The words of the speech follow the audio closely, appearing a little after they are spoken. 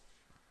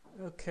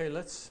Okay,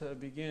 let's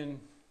begin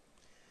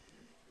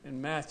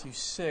in Matthew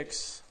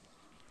 6.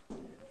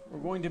 We're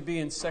going to be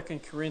in 2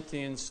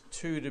 Corinthians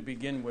 2 to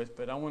begin with,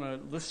 but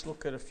let's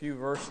look at a few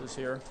verses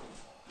here.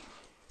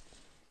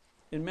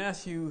 In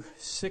Matthew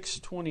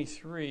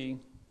 6:23,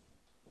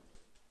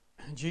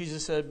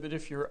 Jesus said, "But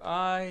if your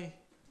eye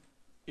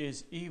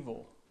is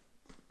evil,"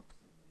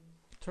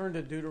 turn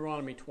to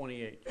Deuteronomy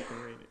 28. You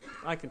can read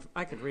it.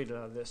 I could read it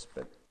out of this,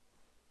 but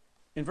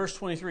in verse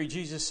 23,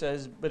 Jesus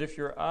says, "But if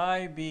your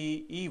eye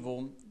be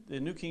evil,"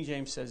 the New King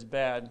James says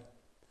bad,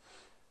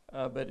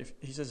 but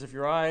he says, "If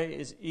your eye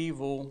is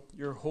evil,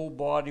 your whole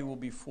body will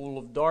be full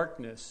of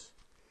darkness."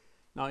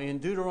 Now in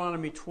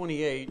Deuteronomy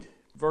 28,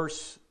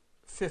 verse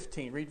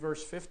 15, read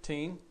verse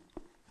 15.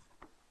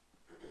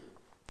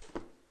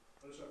 "But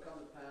it shall come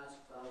to pass,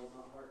 if thou wilt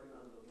not hearken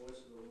unto the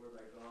voice of the Lord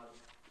thy God,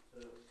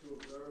 to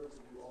observe to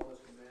do all his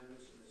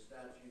commandments and his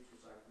statutes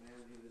which I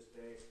command thee this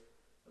day,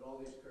 that all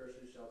these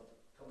curses shall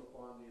come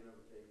upon thee and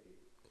overtake thee."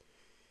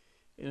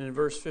 And in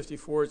verse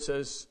 54 it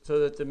says, "So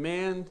that the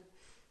man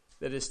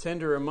that is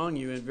tender among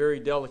you and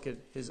very delicate,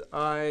 his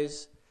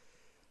eyes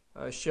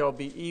shall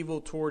be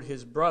evil toward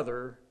his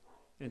brother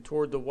and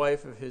toward the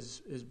wife of his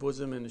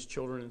bosom and his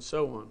children," and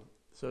so on.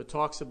 So it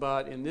talks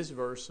about, in this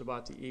verse,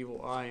 about the evil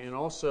eye. And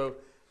also,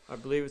 I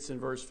believe it's in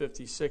verse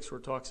 56 where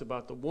it talks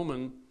about the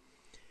woman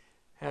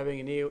having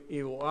an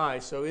evil eye.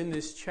 So in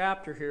this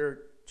chapter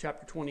here,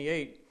 chapter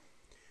 28,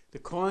 the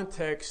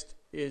context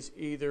is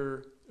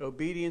either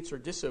obedience or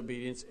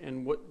disobedience,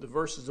 and what the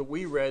verses that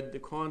we read, the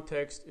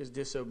context is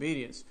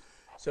disobedience.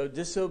 So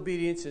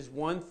disobedience is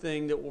one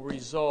thing that will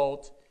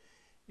result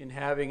in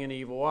having an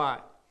evil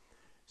eye.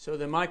 So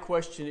then my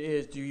question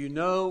is, do you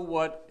know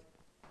what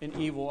an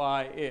evil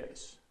eye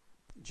is?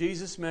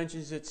 Jesus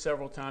mentions it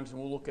several times, and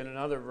we'll look at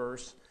another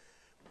verse.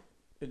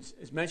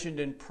 It's mentioned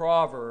in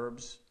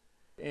Proverbs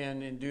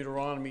and in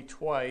Deuteronomy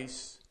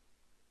twice.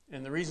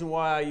 And the reason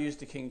why I use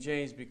the King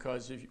James,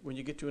 because when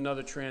you get to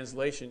another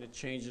translation, it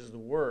changes the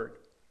word.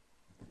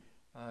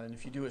 And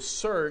if you do a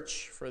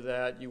search for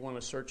that, you want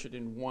to search it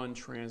in one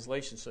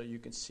translation so you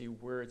can see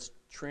where it's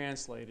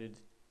translated,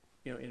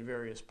 in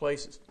various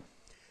places.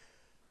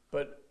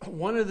 But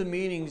one of the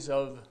meanings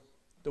of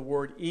the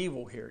word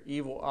evil here,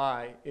 evil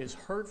eye, is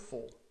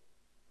hurtful.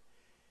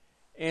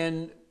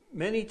 And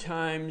many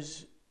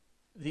times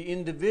the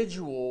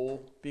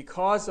individual,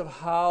 because of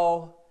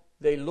how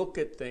they look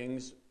at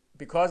things,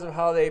 because of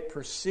how they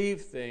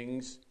perceive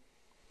things,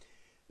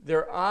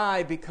 their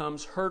eye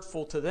becomes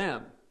hurtful to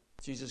them.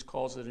 Jesus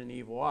calls it an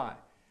evil eye.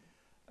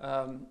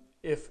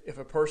 If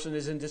a person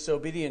is in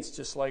disobedience,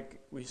 just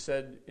like we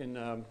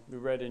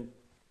read in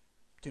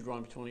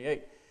Deuteronomy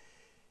 28,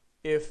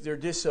 if they're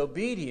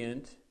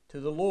disobedient to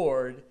the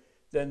Lord,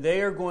 then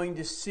they are going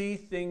to see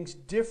things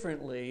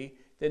differently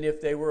than if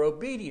they were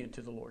obedient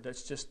to the Lord.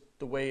 That's just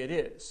the way it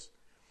is.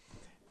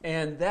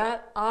 And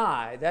that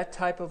eye, that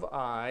type of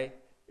eye,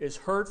 is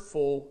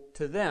hurtful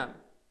to them.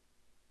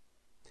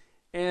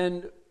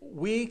 And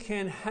we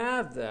can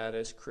have that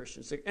as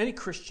Christians. Any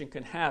Christian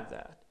can have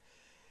that.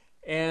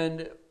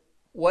 And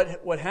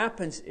what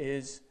happens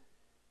is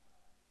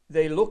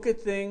they look at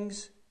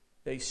things,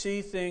 they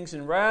see things,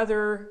 and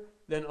rather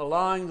than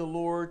allowing the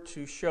Lord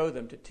to show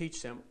them, to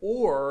teach them,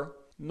 or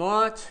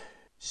not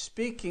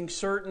speaking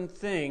certain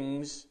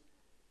things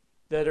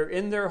that are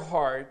in their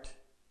heart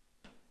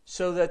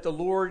so that the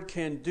Lord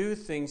can do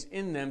things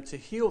in them to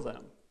heal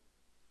them.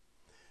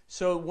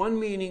 So one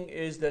meaning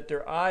is that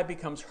their eye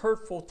becomes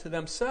hurtful to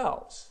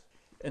themselves.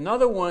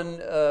 Another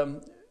one,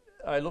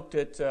 I looked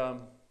at,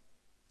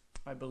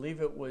 I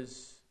believe it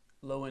was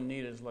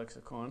Loanita's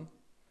lexicon.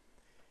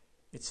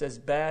 It says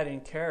bad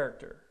in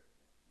character.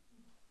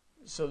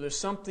 So there's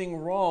something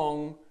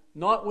wrong,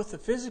 not with the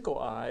physical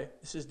eye.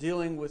 This is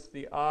dealing with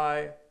the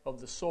eye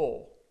of the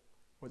soul,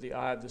 or the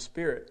eye of the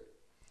spirit.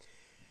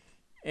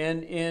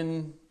 And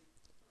in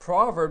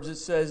Proverbs it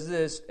says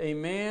this, "A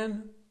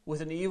man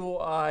with an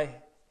evil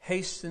eye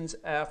hastens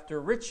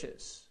after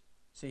riches."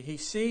 See, he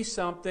sees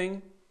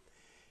something,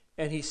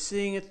 and he's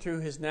seeing it through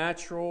his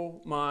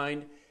natural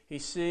mind.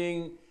 He's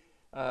seeing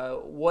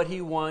what he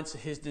wants.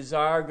 His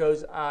desire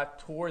goes out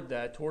toward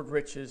that, toward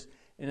riches.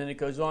 And then it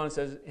goes on and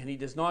says, "And he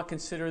does not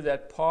consider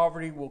that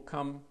poverty will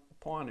come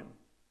upon him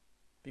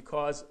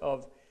because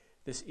of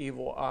this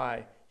evil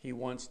eye." He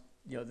wants,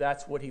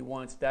 that's what he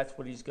wants. That's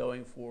what he's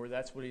going for.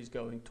 That's what he's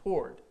going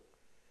toward.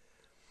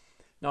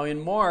 Now in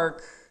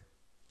Mark,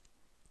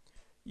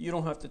 you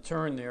don't have to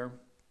turn there.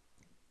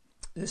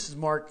 This is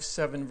Mark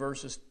 7,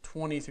 verses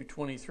 20 through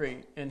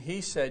 23. "And he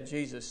said,"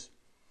 Jesus,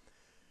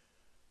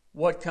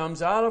 "What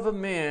comes out of a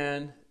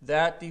man,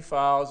 that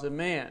defiles a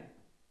man."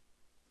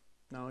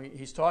 Now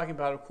he's talking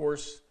about, of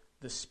course,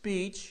 the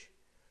speech.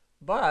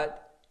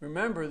 But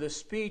remember, the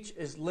speech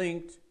is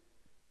linked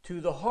to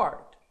the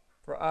heart.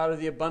 For out of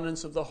the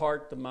abundance of the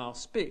heart, the mouth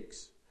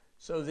speaks.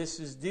 So this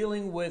is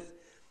dealing with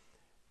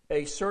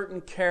a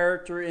certain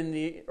character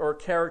or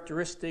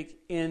characteristic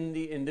in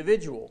the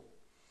individual.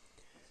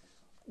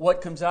 What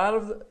comes out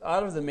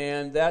of the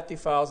man, that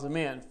defiles the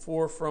man.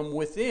 For from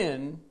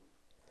within,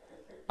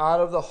 out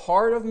of the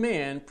heart of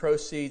man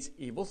proceeds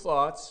evil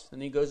thoughts.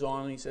 And he goes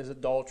on and he says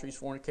adulteries,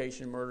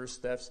 fornication, murders,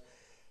 thefts,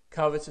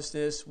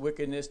 covetousness,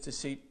 wickedness,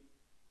 deceit,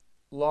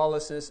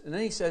 lawlessness. And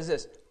then he says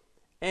this,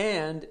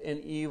 and an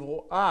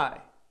evil eye.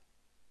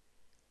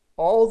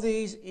 All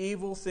these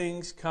evil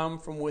things come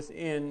from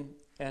within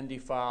and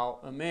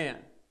defile a man.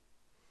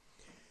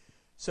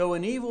 So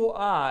an evil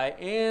eye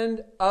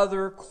and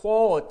other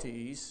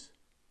qualities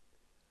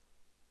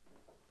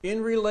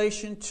in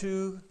relation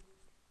to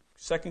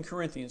 2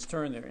 Corinthians,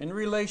 turn there. In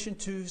relation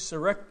to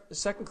 2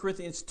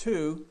 Corinthians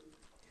 2,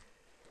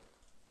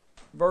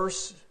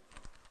 verse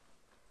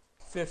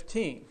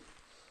 15.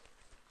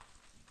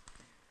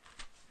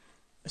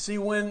 See,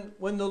 when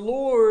the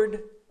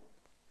Lord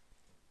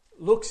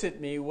looks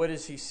at me, what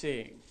is he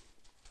seeing?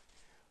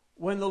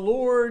 When the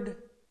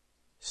Lord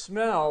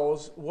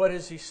smells, what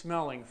is he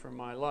smelling from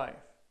my life?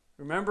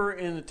 Remember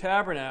in the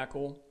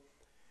tabernacle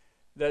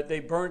that they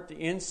burnt the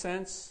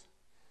incense?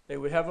 They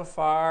would have a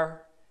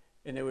fire,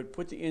 and they would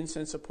put the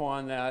incense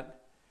upon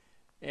that,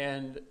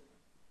 and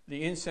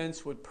the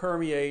incense would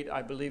permeate,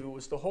 I believe it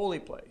was the holy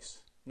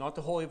place. Not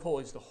the Holy of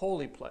Holies, the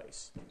holy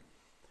place.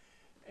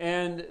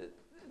 And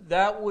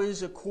that was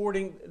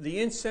the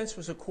incense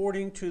was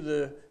according to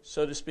the,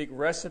 so to speak,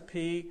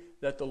 recipe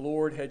that the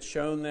Lord had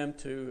shown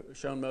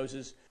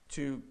Moses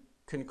to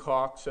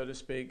concoct, so to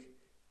speak.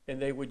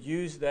 And they would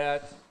use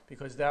that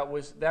because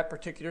that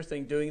particular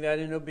thing, doing that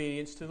in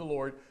obedience to the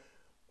Lord,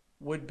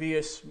 would be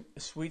a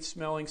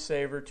sweet-smelling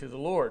savor to the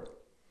Lord.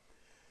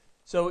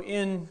 So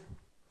in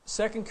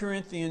 2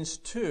 Corinthians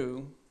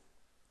 2,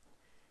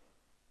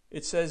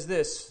 it says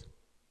this,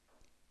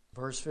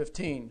 verse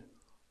 15,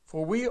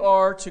 for we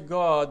are to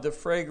God the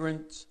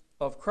fragrance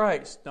of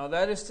Christ. Now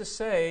that is to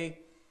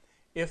say,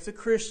 if the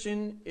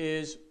Christian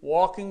is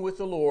walking with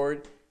the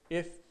Lord,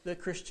 if the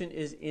Christian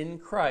is in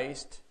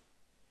Christ,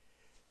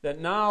 that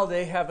now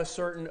they have a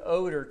certain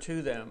odor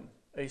to them,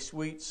 a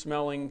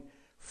sweet-smelling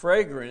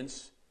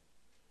fragrance,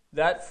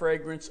 that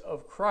fragrance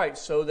of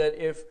Christ, so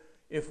that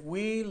if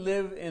we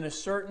live in a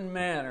certain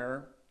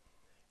manner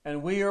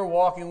and we are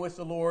walking with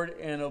the Lord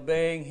and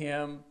obeying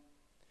Him,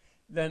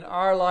 then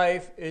our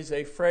life is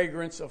a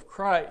fragrance of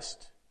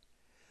Christ.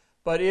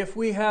 But if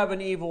we have an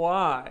evil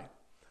eye,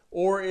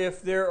 or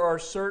if there are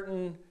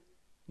certain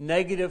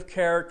negative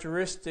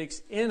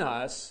characteristics in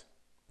us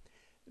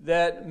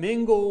that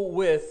mingle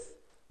with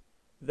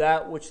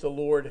that which the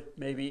Lord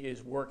maybe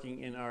is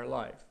working in our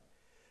life,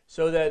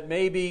 so that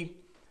maybe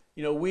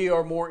we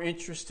are more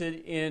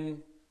interested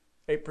in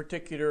a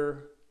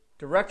particular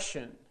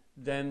direction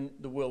than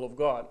the will of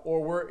God.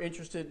 Or we're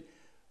interested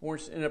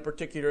in a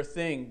particular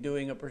thing,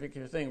 doing a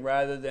particular thing,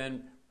 rather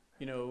than,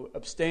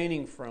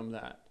 abstaining from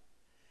that.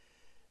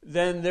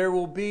 Then there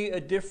will be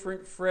a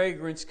different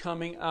fragrance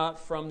coming out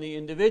from the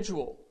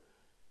individual.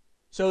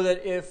 So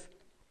that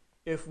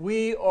if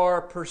we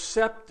are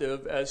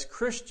perceptive as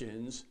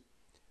Christians,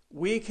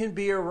 we can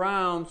be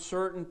around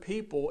certain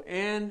people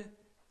and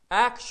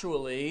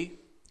actually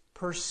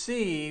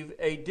perceive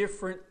a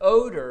different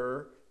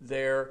odor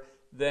there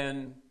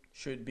than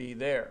should be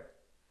there.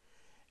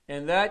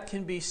 And that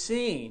can be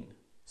seen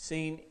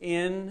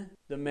in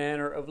the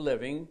manner of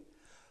living.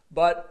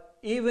 But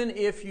even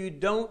if you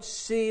don't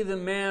see the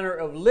manner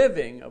of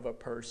living of a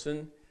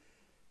person,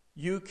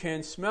 you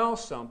can smell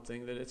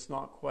something that it's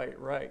not quite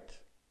right.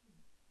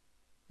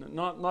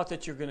 Not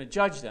that you're going to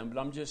judge them, but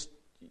I'm just,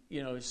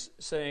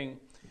 saying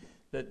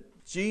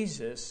that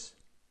Jesus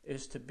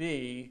is to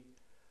be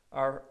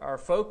our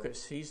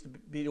focus. He's to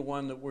be the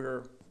one that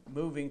we're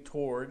moving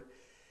toward.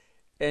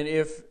 And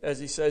if, as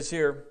he says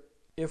here,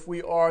 if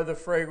we are the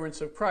fragrance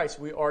of Christ,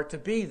 we are to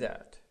be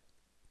that.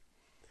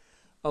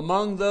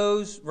 Among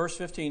those, verse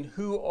 15,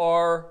 who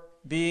are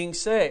being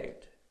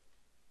saved,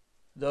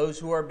 those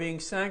who are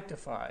being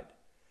sanctified,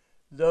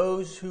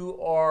 those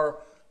who are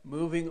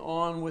moving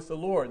on with the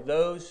Lord,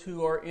 those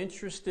who are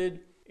interested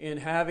in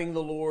having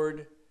the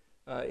Lord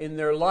in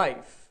their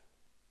life,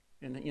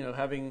 and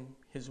having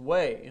His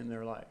way in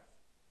their life,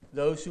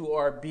 those who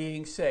are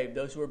being saved,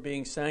 those who are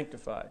being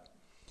sanctified,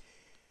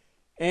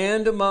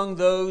 and among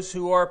those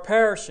who are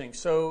perishing.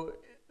 So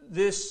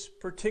this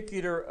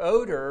particular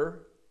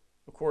odor,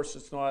 of course,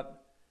 it's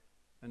not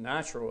a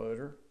natural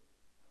odor.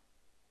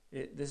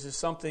 This is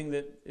something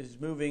that is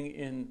moving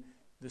in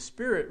the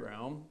spirit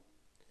realm.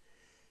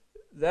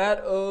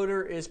 That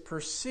odor is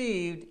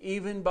perceived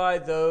even by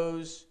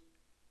those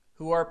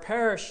who are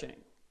perishing,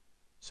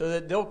 so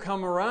that they'll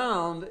come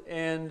around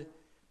and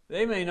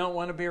they may not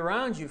want to be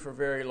around you for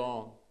very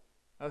long.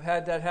 I've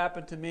had that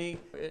happen to me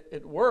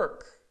at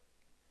work,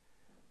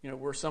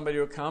 where somebody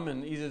will come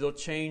and either they'll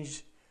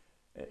change,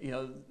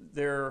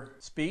 their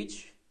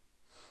speech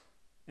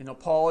and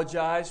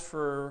apologize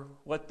for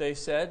what they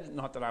said.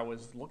 Not that I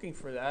was looking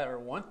for that or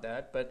want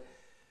that, but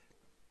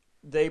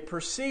they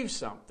perceive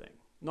something.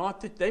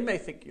 Not that they may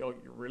think, you're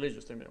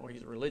religious. They may,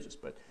 he's religious,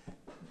 but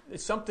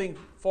it's something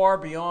far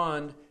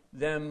beyond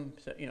them.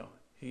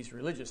 He's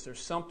religious. There's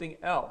something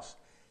else.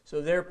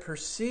 So they're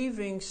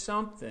perceiving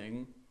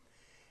something,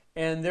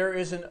 and there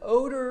is an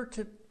odor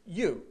to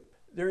you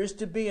There is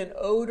to be an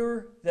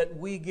odor that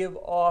we give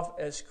off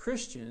as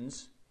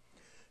Christians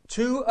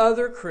to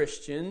other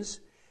Christians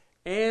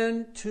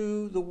and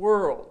to the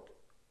world,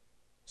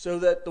 so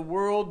that the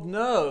world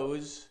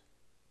knows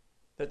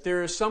that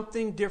there is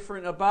something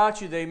different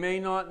about you. They may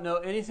not know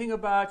anything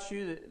about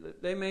you.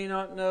 They may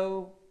not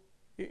know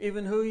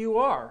even who you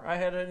are. I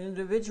had an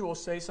individual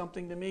say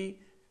something to me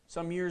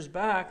some years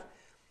back.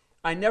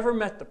 I never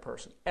met the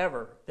person,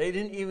 ever. They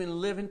didn't even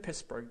live in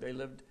Pittsburgh. They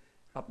lived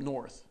up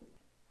north.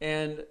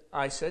 And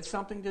I said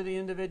something to the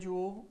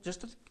individual,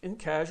 just in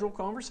casual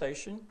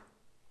conversation.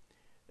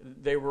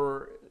 They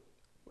were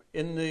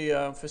in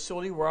the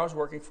facility where I was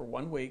working for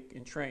 1 week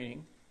in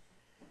training.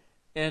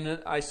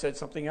 And I said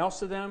something else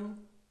to them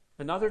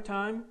another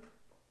time.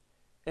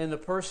 And the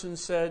person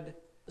said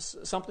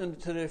something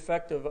to the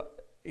effect of,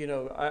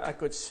 I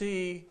could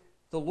see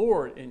the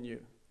Lord in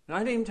you. And I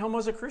didn't even tell him I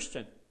was a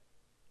Christian.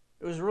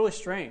 It was really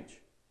strange.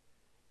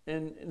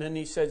 And then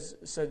he said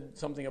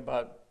something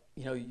about,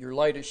 your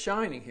light is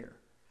shining here.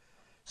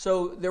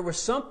 So there was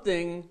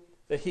something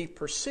that he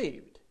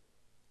perceived.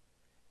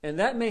 And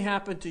that may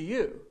happen to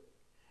you.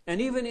 And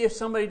even if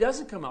somebody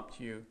doesn't come up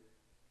to you,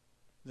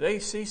 they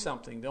see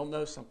something. They'll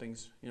know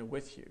something's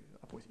with you.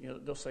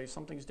 They'll say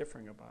something's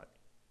different about it.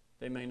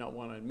 They may not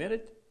want to admit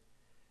it.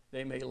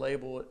 They may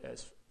label it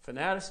as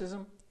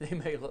fanaticism. They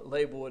may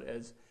label it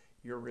as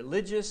you're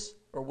religious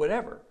or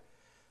whatever.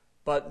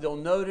 But they'll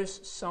notice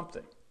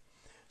something.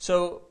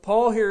 So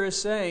Paul here is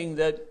saying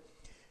that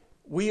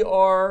we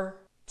are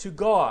to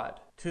God,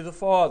 to the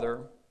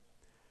Father,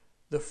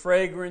 the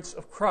fragrance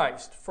of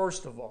Christ,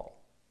 first of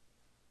all.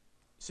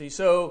 See,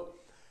 so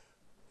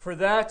for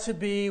that to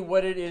be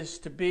what it is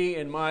to be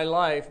in my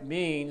life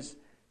means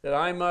that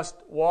I must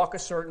walk a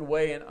certain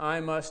way and I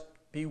must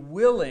be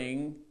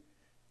willing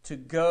to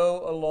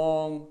go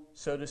along,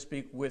 so to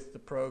speak, with the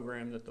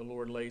program that the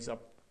Lord lays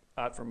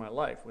out for my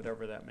life,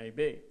 whatever that may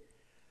be.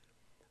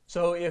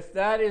 So if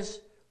that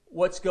is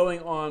what's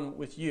going on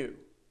with you,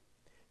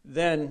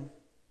 then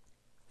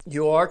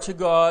you are to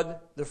God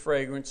the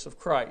fragrance of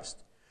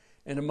Christ.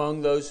 And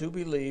among those who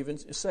believe and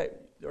say,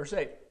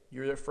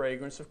 you're the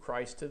fragrance of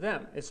Christ to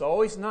them. It's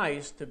always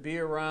nice to be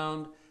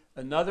around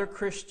another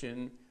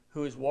Christian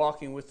who is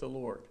walking with the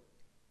Lord.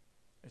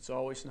 It's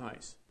always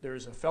nice. There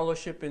is a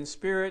fellowship in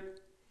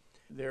spirit.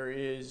 There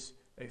is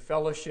a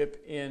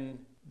fellowship in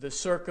the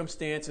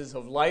circumstances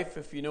of life,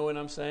 if you know what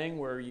I'm saying,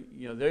 where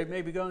they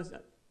may be going.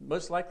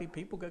 Most likely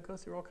people go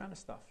through all kind of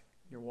stuff.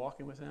 You're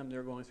walking with them,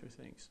 they're going through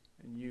things.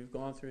 And you've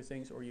gone through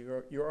things, or you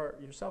are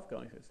yourself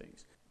going through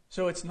things.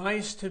 So it's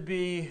nice to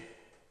be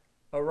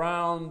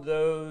around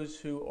those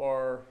who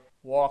are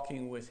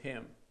walking with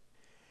him.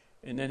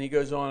 And then he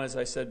goes on, as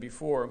I said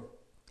before,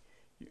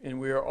 and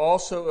we are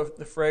also of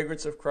the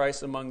fragrance of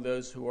Christ among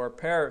those who are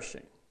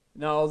perishing.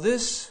 Now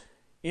this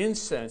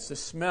incense, the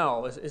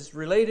smell, is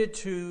related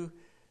to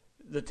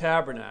the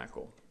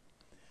tabernacle.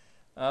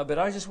 But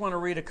I just want to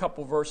read a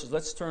couple verses.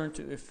 Let's turn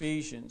to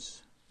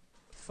Ephesians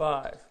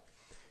 5.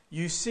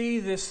 You see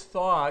this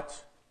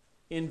thought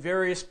in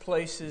various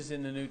places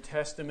in the New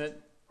Testament.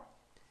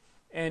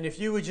 And if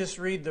you would just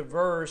read the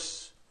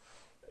verse,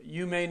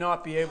 you may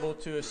not be able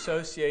to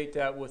associate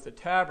that with the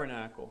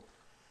tabernacle.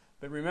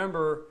 But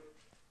remember,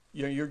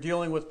 you're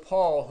dealing with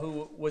Paul,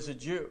 who was a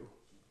Jew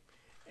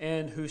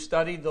and who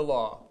studied the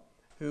law,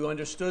 who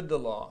understood the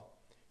law,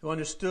 who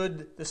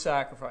understood the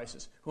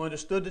sacrifices, who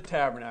understood the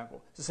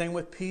tabernacle. It's the same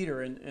with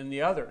Peter and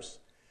the others.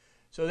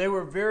 So they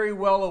were very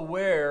well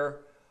aware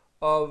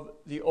of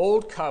the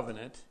old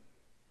covenant,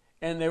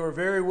 and they were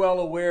very well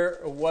aware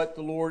of what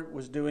the Lord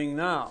was doing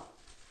now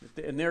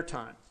in their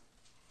time.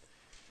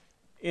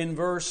 In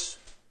verse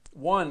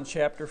 1,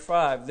 chapter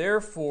 5,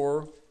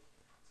 therefore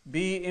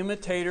be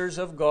imitators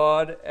of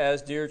God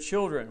as dear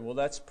children. Well,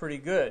 that's pretty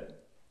good.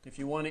 If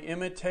you want to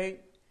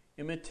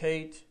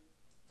imitate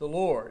the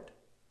Lord.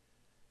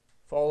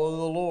 Follow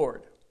the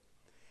Lord.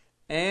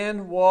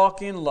 And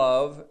walk in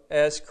love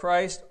as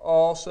Christ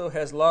also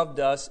has loved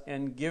us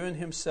and given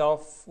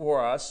himself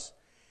for us,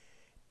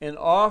 an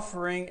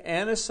offering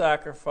and a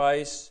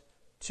sacrifice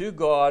to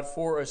God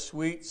for a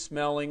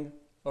sweet-smelling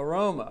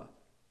aroma.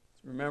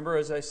 Remember,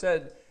 as I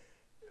said,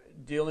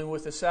 dealing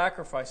with the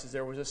sacrifices,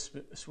 there was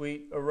a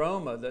sweet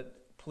aroma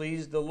that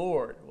pleased the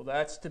Lord. Well,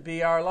 that's to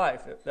be our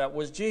life. That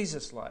was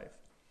Jesus' life.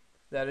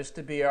 That is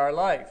to be our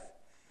life.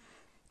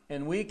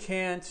 And we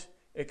can't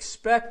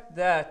expect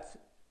that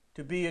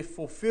to be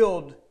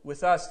fulfilled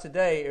with us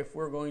today if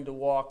we're going to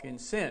walk in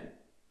sin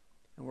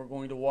and we're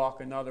going to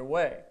walk another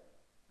way.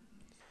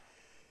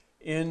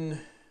 In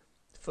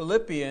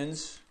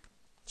Philippians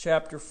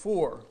chapter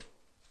 4,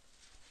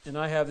 and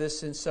I have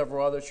this in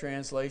several other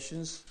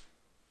translations,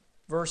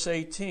 verse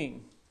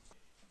 18,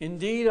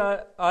 indeed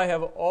I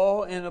have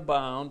all and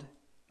abound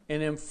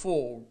and am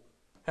full,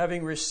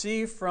 having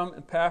received from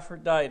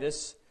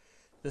Epaphroditus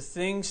the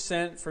things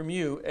sent from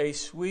you, a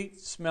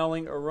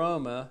sweet-smelling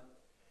aroma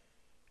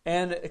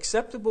and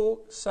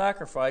acceptable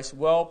sacrifice,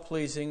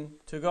 well-pleasing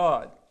to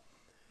God.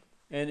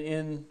 And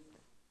in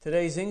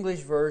today's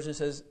English version it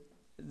says,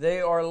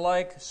 they are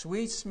like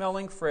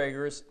sweet-smelling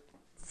fragrance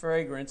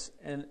fragrance,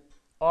 an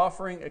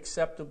offering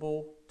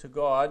acceptable to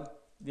God.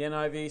 The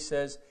NIV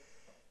says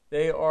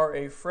they are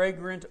a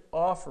fragrant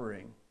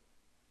offering.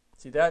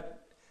 See,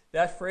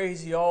 that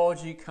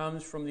phraseology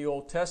comes from the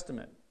Old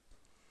Testament.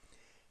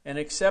 An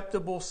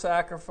acceptable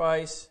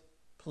sacrifice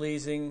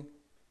pleasing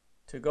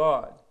to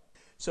God.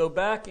 So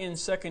back in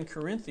 2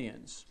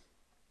 Corinthians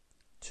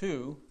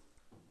 2,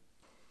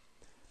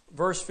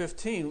 verse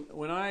 15,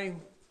 when I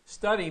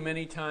study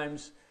many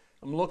times,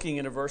 I'm looking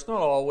at a verse,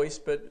 not always,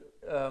 but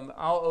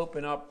I'll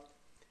open up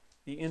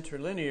the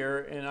interlinear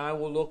and I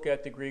will look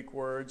at the Greek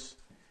words,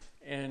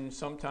 and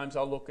sometimes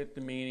I'll look at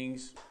the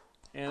meanings.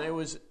 And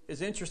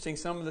it's interesting,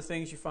 some of the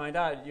things you find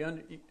out.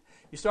 You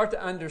start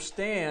to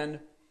understand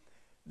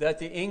that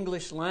the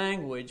English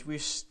language,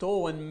 we've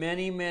stolen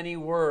many, many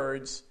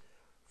words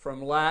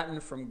from Latin,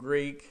 from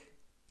Greek,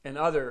 and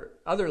other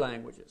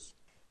languages.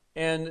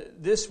 And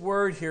this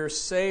word here,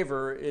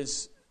 savor,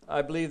 is,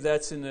 I believe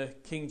that's in the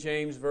King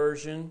James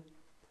Version,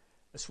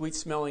 a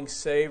sweet-smelling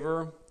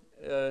savor.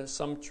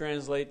 Some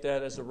translate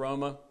that as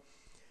aroma.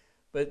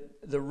 But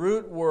the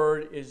root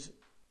word is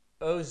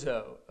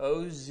ozo,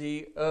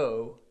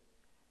 O-Z-O,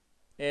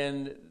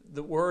 and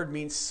the word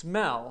means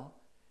smell,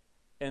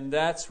 and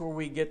that's where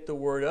we get the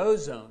word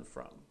ozone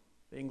from,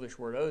 the English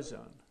word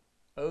ozone.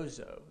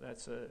 Ozo,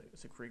 it's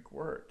a Greek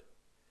word.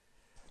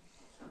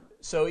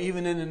 So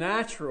even in the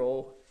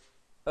natural,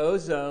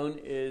 ozone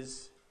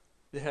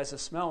it has a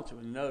smell to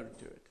it, an odor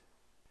to it.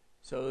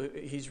 So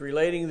he's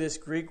relating this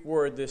Greek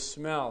word, this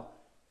smell.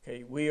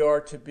 Okay, we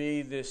are to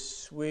be this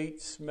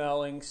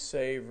sweet-smelling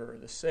savor,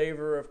 the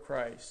savor of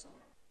Christ,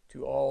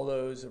 to all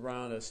those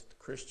around us,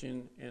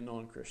 Christian and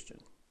non-Christian.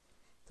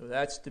 So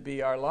that's to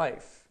be our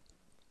life.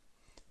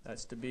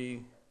 That's to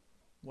be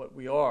what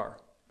we are.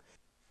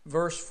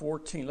 Verse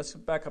 14. Let's go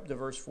back up to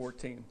verse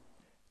 14.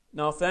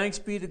 Now thanks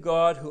be to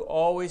God who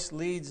always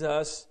leads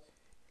us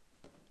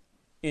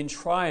in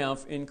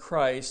triumph in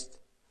Christ,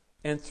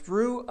 and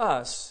through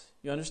us,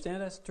 you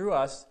understand that? Through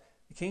us,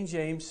 the King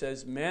James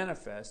says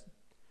manifest,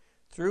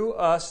 through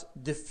us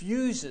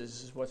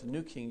diffuses, is what the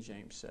New King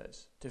James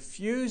says,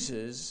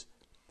 diffuses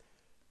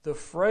the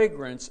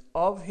fragrance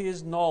of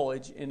his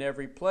knowledge in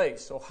every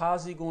place. So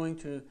how's he going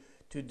to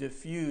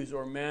diffuse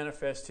or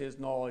manifest his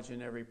knowledge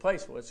in every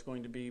place? Well, it's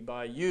going to be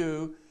by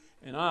you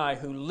and I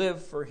who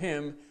live for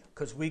him,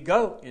 because we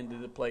go into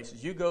the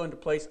places. You go into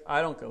places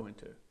I don't go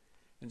into,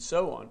 and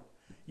so on.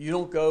 You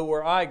don't go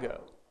where I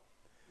go.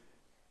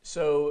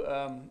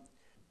 So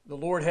the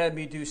Lord had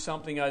me do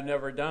something I've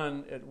never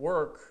done at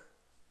work.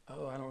 I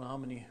don't know how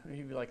many,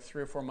 maybe like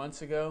 3 or 4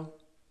 months ago.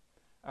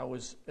 I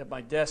was at my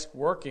desk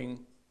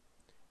working,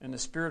 and the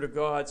Spirit of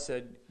God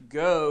said,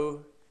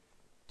 go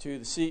to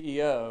the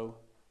CEO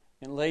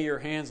and lay your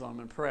hands on him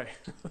and pray.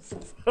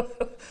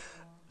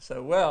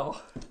 So,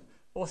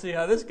 we'll see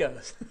how this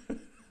goes.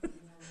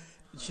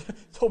 She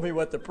told me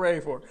what to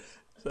pray for.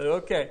 I said,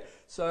 okay.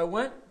 So I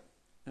went,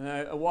 and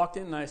I walked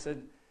in, and I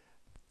said,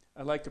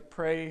 I'd like to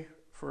pray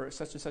for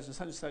such and such and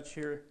such and such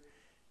here.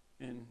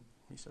 And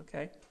he said,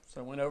 okay. So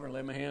I went over and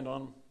laid my hand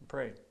on him and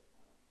prayed.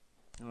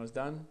 And I was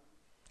done.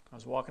 I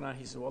was walking out.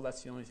 He said, well,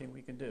 that's the only thing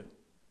we can do.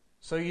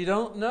 So you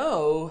don't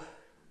know,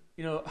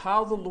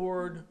 how the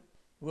Lord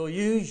will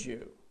use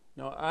you.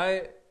 Now,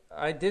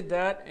 I did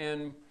that,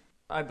 and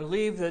I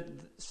believe that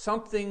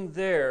something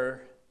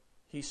there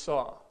he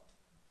saw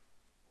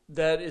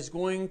that is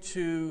going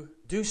to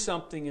do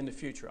something in the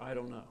future. I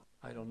don't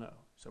know.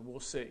 So we'll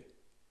see.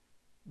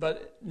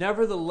 But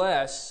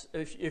nevertheless,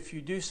 if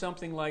you do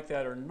something like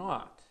that or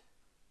not,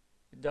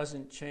 it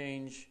doesn't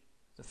change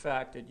the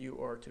fact that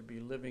you are to be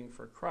living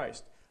for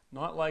Christ.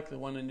 Not like the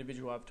one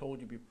individual I've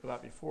told you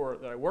about before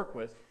that I work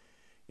with.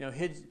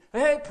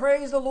 Hey,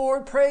 praise the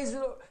Lord, praise the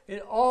Lord.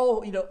 And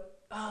all,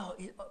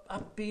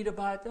 upbeat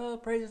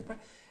about, praise.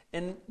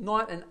 And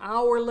not an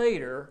hour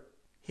later,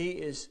 he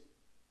is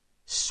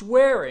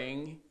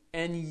swearing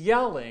and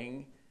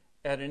yelling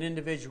at an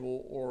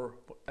individual or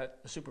at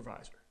a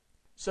supervisor.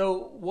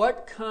 So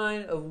what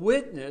kind of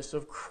witness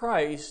of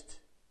Christ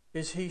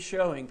is he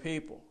showing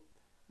people?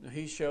 Now,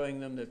 he's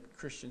showing them that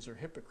Christians are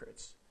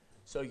hypocrites.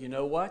 So you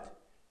know what?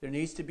 There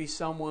needs to be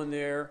someone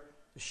there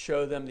to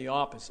show them the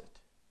opposite.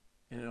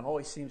 And it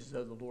always seems as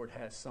though the Lord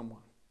has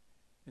someone.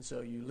 And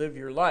so you live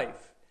your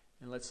life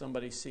and let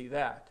somebody see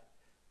that.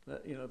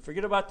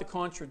 Forget about the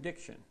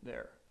contradiction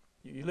there.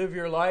 You live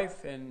your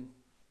life and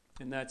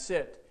that's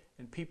it.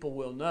 And people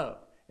will know.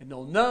 And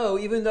they'll know,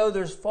 even though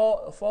there's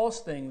a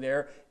false thing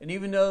there, and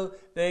even though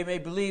they may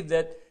believe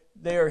that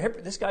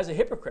this guy's a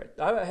hypocrite.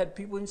 I've had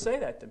people even say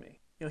that to me.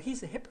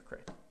 He's a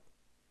hypocrite.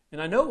 And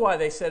I know why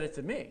they said it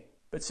to me.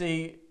 But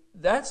see,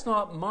 that's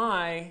not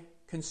my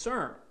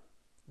concern.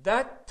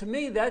 To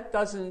me, that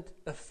doesn't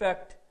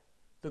affect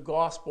the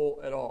gospel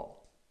at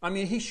all. I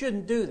mean, he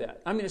shouldn't do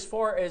that. I mean, as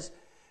far as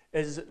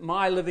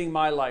my living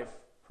my life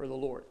for the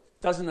Lord,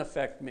 it doesn't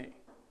affect me.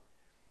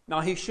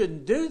 Now, he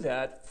shouldn't do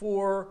that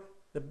for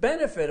the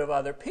benefit of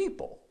other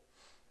people.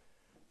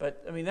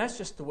 But, I mean, that's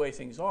just the way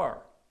things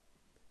are.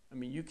 I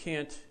mean, you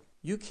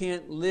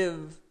can't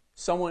live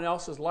someone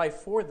else's life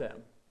for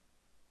them.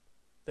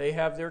 They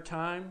have their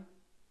time,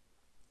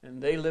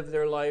 and they live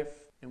their life,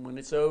 and when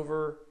it's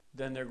over,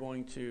 then they're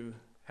going to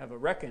have a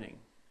reckoning.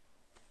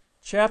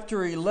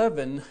 Chapter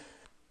 11,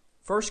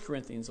 1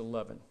 Corinthians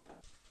 11.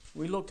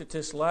 We looked at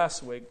this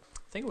last week.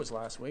 I think it was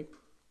last week.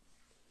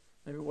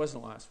 Maybe it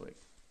wasn't last week.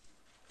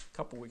 A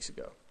couple weeks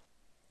ago.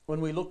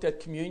 When we looked at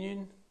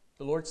communion,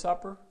 the Lord's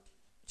Supper.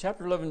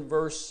 Chapter 11,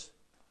 verse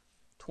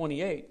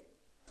 28.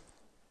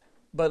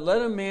 But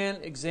let a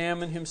man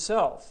examine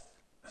himself.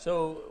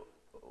 So,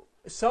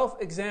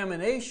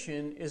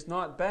 self-examination is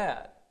not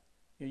bad.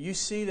 You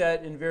see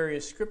that in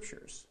various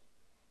scriptures.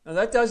 Now,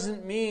 that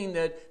doesn't mean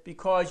that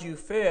because you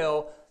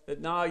fail, that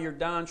now you're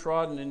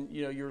downtrodden and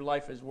your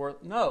life is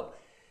worth. No.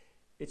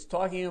 It's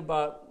talking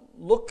about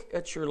look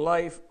at your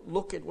life,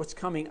 look at what's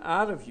coming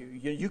out of you.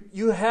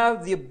 You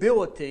have the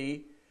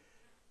ability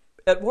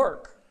at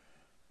work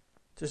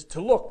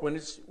to look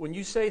when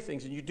you say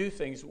things and you do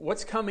things,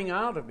 what's coming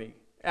out of me.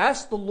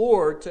 Ask the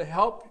Lord to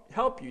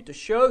help you, to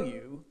show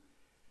you,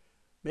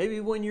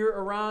 maybe when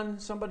you're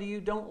around somebody you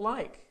don't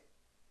like.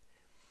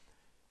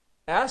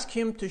 Ask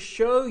Him to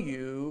show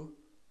you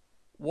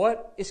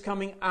what is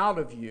coming out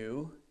of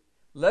you.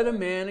 Let a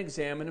man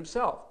examine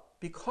himself.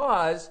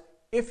 Because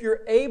if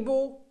you're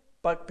able,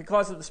 but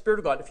because of the Spirit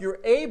of God, if you're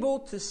able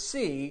to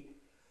see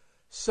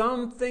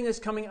something is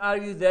coming out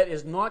of you that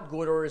is not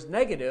good or is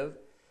negative,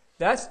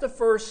 that's the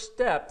first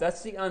step.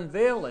 That's the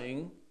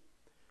unveiling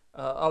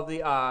of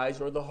the eyes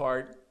or the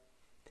heart.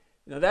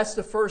 Now that's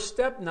the first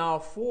step now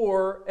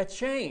for a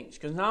change,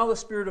 because now the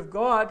Spirit of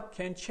God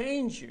can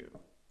change you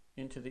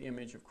into the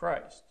image of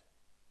Christ.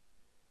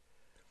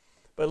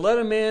 But let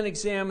a man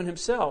examine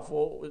himself.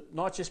 Well,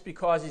 not just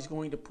because he's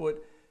going to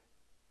put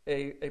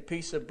a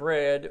piece of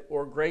bread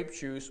or grape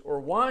juice or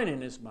wine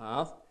in his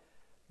mouth.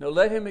 No,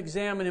 let him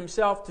examine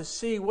himself to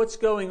see what's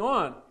going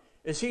on.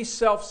 Is he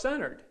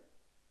self-centered?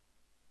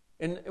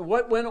 And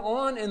what went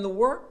on in the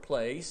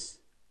workplace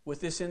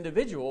with this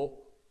individual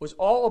was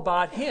all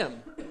about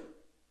him.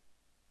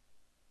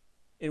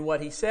 In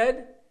what he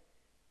said,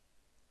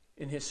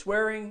 in his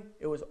swearing,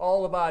 it was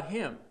all about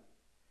him.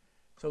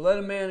 So let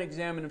a man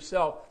examine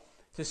himself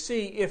to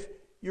see if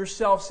you're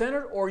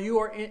self-centered or you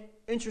are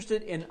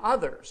interested in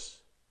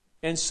others.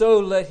 And so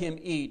let him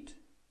eat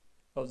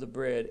of the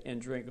bread and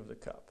drink of the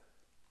cup.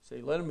 So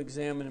let him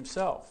examine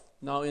himself.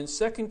 Now in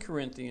 2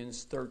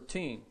 Corinthians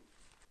 13,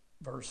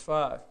 verse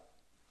 5.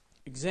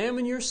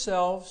 Examine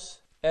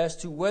yourselves as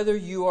to whether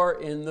you are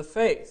in the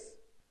faith.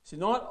 See,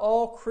 not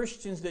all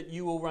Christians that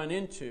you will run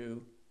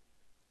into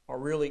are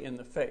really in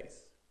the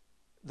faith.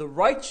 The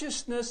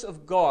righteousness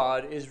of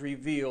God is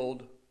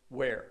revealed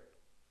where?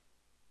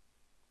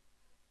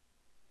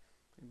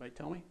 Anybody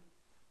tell me?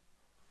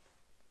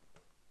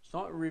 It's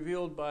not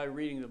revealed by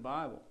reading the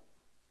Bible.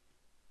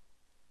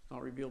 It's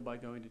not revealed by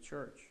going to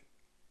church.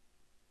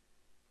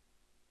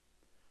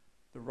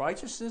 The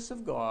righteousness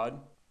of God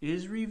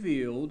is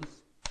revealed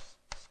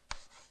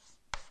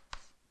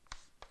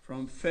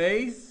from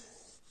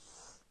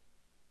faith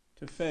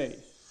to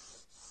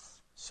faith.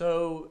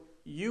 So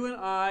you and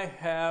I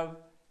have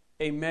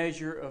a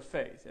measure of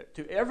faith.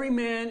 To every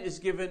man is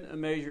given a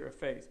measure of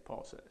faith,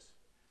 Paul says.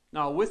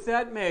 Now with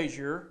that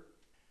measure,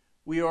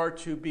 we are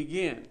to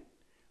begin.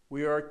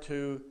 We are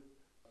to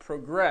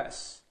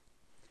progress.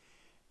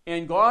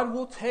 And God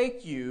will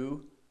take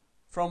you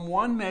from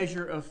one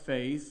measure of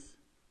faith,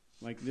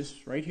 like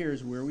this right here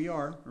is where we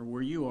are, or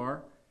where you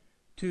are,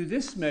 to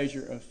this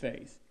measure of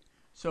faith.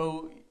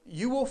 So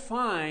you will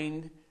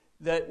find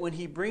that when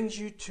He brings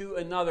you to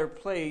another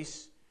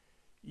place,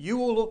 you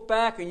will look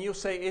back and you'll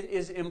say, it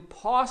is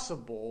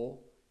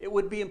impossible, it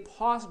would be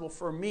impossible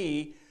for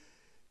me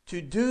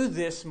to do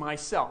this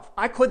myself.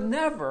 I could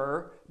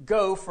never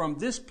go from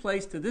this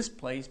place to this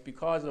place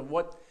because of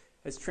what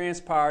has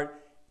transpired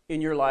in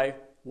your life,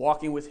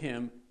 walking with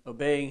Him,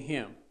 obeying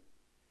Him.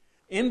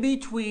 In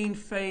between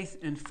faith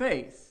and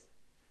faith,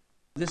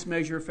 this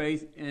measure of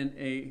faith and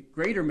a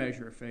greater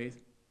measure of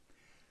faith,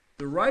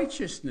 the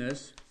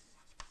righteousness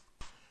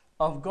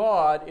of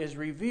God is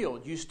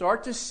revealed. You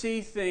start to see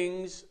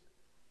things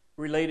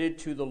related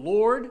to the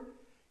Lord.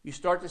 You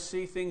start to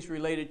see things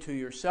related to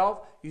yourself.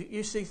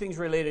 You see things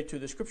related to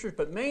the Scriptures,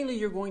 but mainly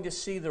you're going to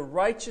see the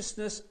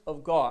righteousness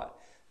of God.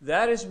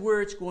 That is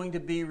where it's going to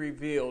be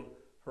revealed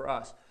for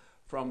us,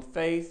 from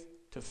faith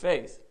to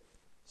faith.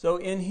 So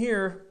in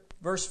here,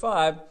 verse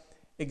 5,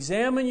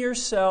 examine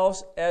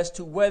yourselves as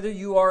to whether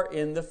you are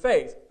in the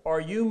faith.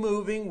 Are you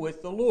moving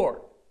with the Lord?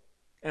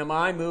 Am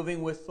I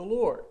moving with the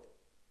Lord?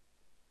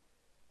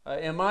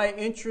 Am I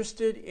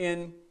interested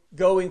in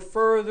going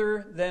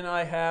further than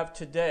I have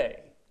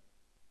today?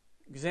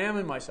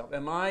 Examine myself.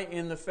 Am I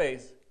in the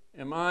faith?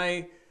 Am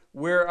I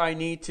where I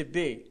need to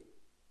be?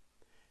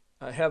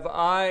 Have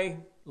I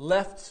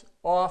left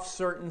off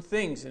certain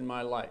things in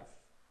my life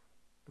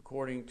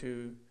according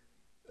to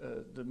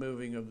the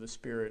moving of the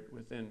Spirit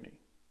within me?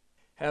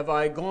 Have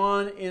I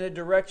gone in a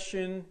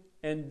direction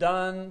and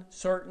done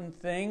certain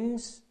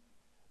things?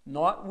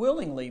 Not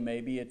willingly,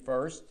 maybe at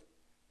first,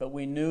 but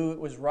we knew it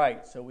was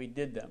right, so we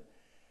did them.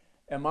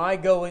 Am I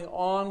going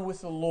on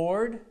with the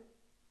Lord?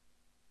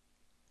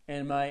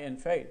 and in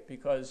faith,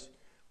 because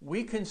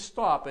we can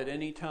stop at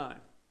any time.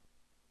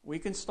 We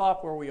can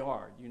stop where we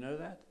are. Do you know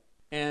that?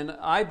 And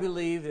I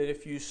believe that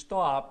if you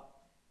stop,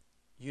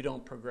 you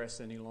don't progress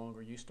any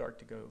longer. You start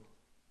to go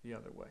the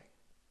other way.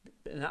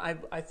 And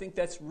I think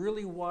that's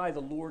really why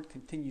the Lord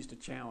continues to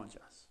challenge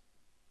us.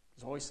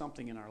 There's always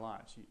something in our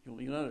lives.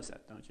 You notice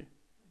that, don't you?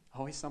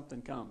 Always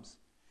something comes.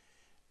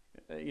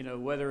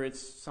 Whether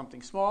it's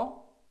something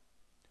small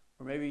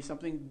or maybe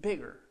something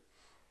bigger.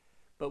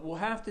 But we'll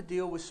have to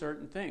deal with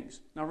certain things.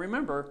 Now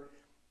remember,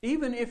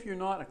 even if you're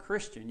not a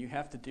Christian, you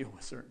have to deal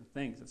with certain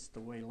things. That's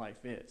the way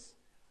life is.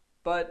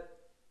 But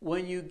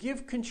when you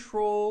give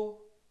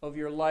control of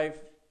your life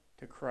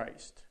to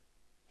Christ,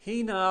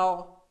 He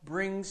now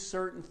brings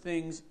certain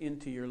things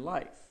into your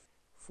life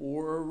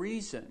for a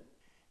reason.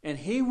 And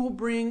He will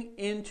bring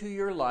into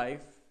your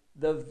life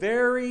the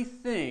very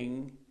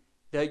thing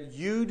that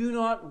you do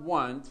not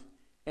want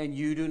and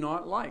you do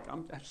not like.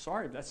 I'm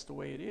sorry, that's the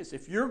way it is.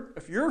 If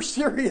you're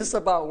serious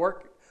about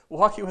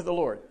walking with the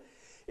Lord,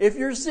 if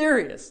you're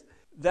serious,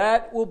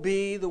 that will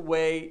be the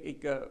way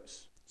it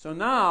goes. So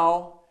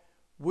now,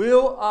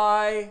 will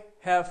I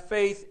have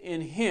faith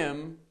in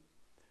Him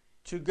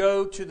to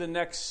go to the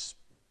next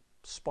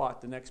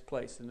spot, the next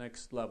place, the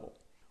next level?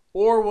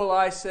 Or will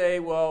I say,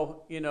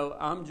 well,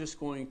 I'm just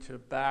going to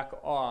back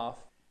off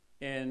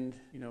and,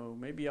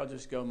 maybe I'll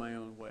just go my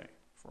own way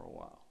for a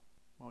while.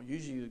 Well,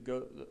 usually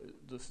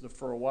the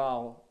for a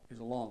while is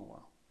a long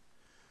while.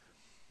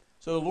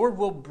 So the Lord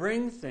will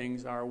bring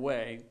things our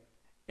way,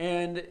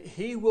 and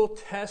He will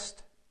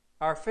test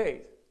our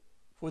faith.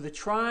 For the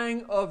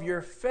trying of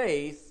your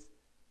faith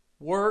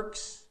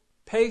works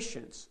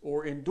patience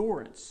or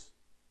endurance.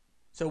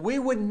 So we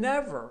would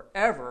never,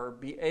 ever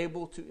be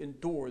able to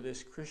endure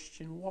this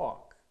Christian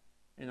walk.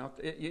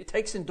 It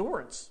takes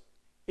endurance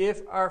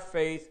if our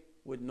faith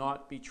would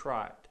not be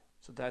tried.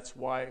 So that's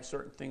why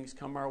certain things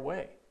come our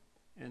way,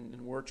 and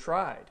we're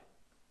tried.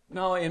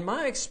 Now, in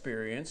my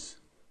experience,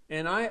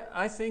 and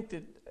I think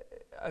that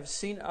I've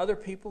seen other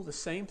people the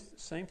same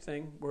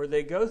thing, where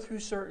they go through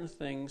certain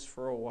things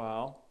for a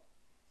while,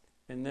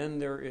 and then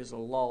there is a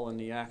lull in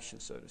the action,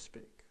 so to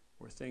speak,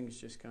 where things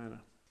just kind of,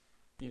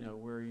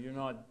 where you're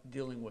not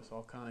dealing with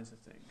all kinds of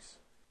things,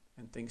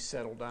 and things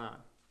settle down.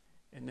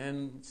 And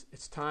then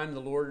it's time the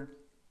Lord,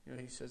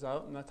 He says,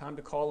 now time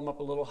to call them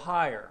up a little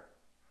higher.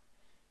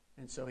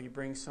 And so He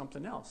brings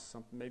something else,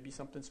 maybe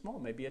something small,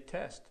 maybe a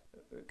test.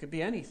 It could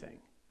be anything.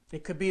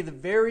 It could be the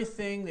very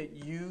thing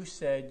that you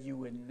said you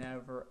would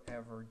never,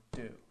 ever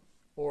do.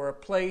 Or a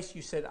place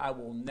you said, I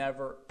will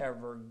never,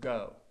 ever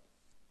go.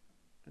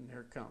 And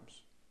there it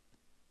comes.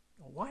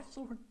 Well, why does the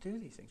Lord do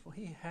these things? Well,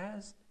 He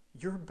has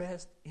your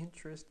best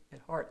interest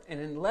at heart. And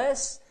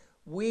unless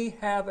we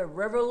have a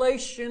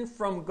revelation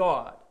from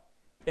God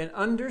and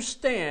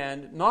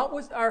understand, not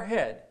with our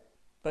head,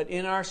 but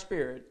in our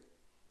spirit,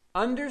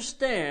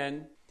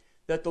 understand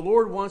that the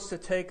Lord wants to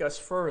take us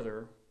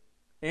further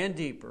and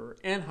deeper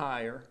and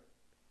higher,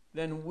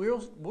 then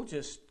we'll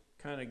just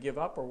kind of give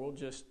up, or we'll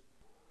just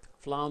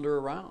flounder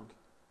around.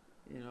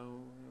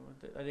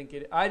 I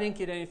didn't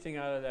get anything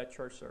out of that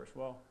church service.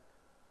 Well,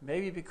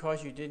 maybe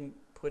because you didn't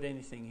put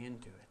anything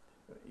into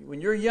it.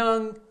 When you're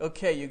young,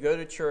 okay, you go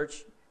to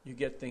church, you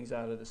get things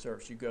out of the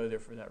service. You go there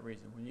for that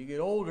reason. When you get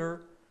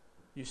older,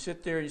 you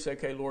sit there and you say,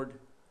 okay, Lord,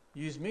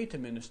 use me to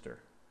minister.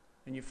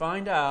 And you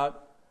find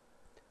out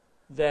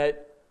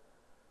that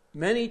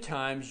many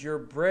times your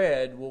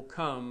bread will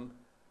come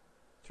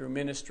through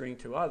ministering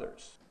to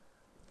others.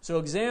 So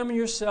examine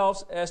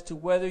yourselves as to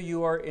whether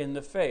you are in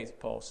the faith,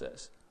 Paul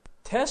says.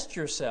 Test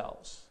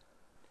yourselves.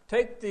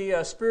 Take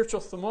the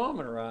spiritual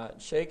thermometer out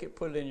and shake it,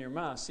 put it in your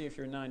mouth, see if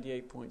you're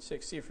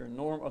 98.6, see if you're a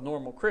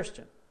normal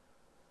Christian,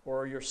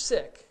 or you're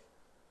sick.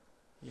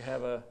 You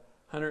have a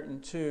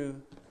 102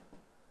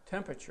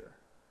 temperature.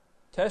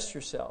 Test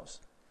yourselves.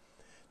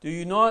 Do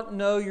you not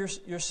know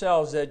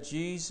yourselves that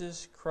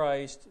Jesus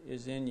Christ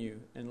is in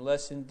you,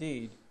 unless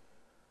indeed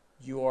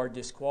you are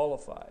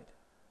disqualified?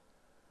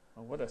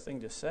 Well, what a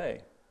thing to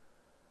say.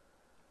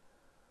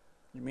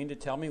 You mean to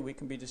tell me we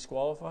can be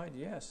disqualified?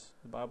 Yes,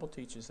 the Bible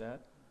teaches that.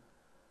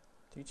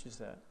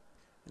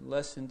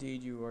 Unless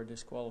indeed you are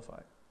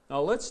disqualified.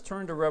 Now let's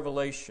turn to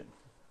Revelation.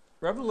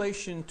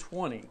 Revelation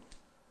 20.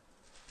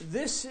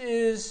 This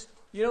is,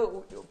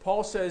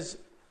 Paul says,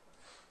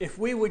 if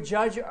we would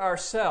judge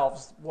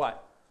ourselves,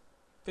 what?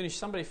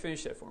 Somebody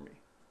finish that for me.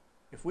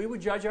 If we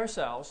would judge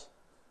ourselves,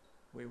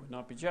 we would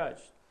not be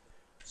judged.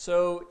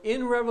 So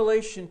in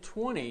Revelation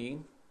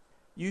 20,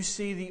 you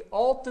see the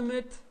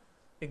ultimate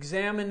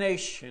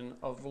examination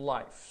of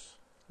lives.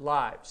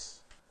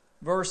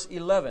 Verse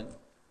 11.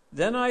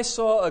 Then I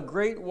saw a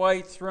great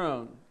white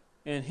throne,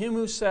 and him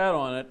who sat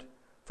on it,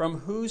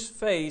 from whose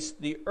face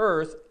the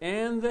earth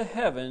and the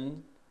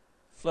heaven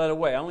fled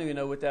away. I don't even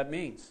know what that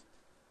means.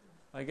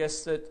 I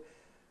guess that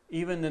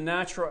even the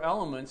natural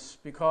elements,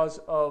 because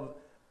of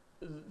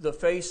the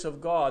face of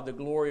God, the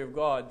glory of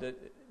God, that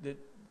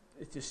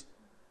it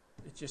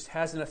just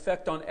has an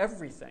effect on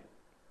everything.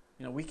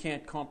 We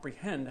can't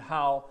comprehend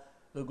how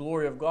the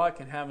glory of God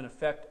can have an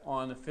effect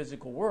on the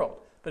physical world.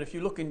 But if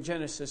you look in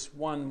Genesis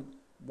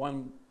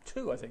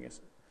 1:2, I think it's,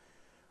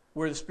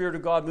 where the Spirit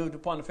of God moved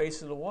upon the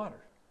face of the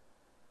water.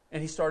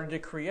 And he started to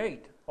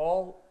create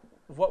all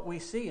of what we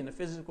see in the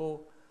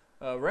physical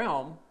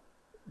realm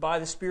by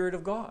the Spirit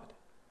of God.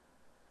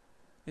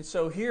 And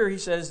so here he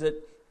says that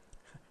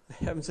the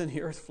heavens and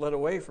the earth fled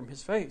away from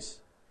his face.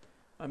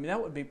 I mean,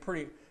 that would be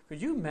pretty...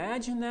 Could you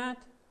imagine that?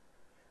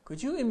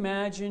 Could you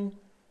imagine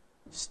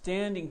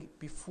standing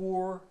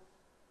before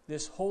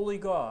this holy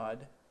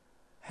God,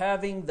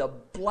 having the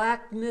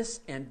blackness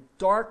and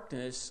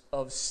darkness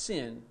of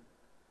sin,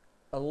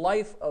 a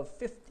life of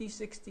 50,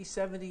 60,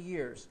 70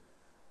 years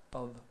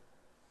of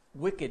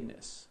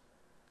wickedness,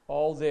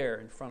 all there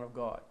in front of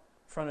God,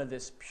 in front of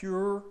this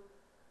pure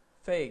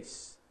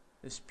face,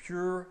 this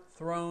pure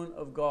throne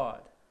of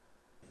God.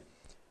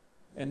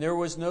 And there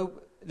was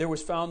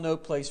found no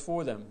place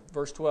for them.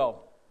 Verse 12.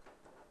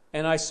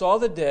 And I saw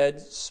the dead,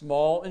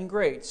 small and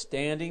great,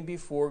 standing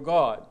before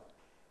God,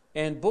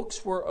 and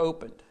books were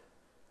opened.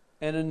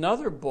 And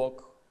another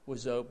book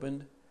was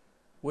opened,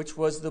 which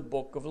was the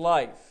book of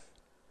life.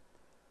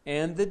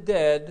 And the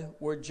dead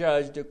were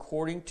judged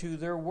according to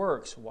their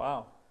works.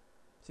 Wow.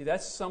 See,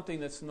 that's something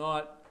that's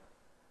not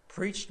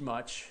preached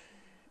much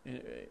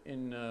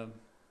in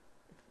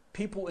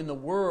people in the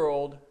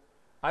world.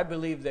 I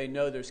believe they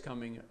know there's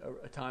coming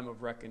a time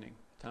of reckoning,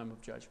 a time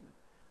of judgment.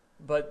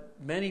 But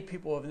many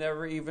people have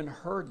never even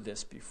heard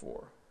this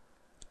before.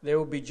 They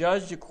will be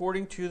judged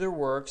according to their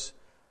works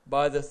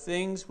by the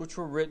things which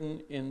were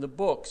written in the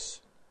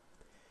books.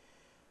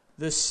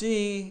 The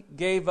sea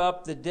gave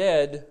up the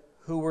dead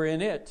who were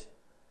in it,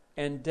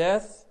 and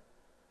death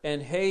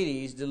and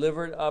Hades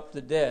delivered up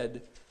the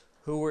dead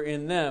who were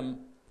in them,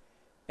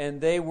 and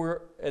they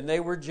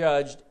were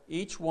judged,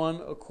 each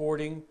one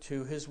according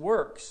to his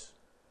works.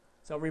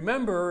 So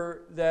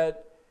remember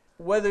that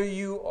whether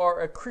you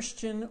are a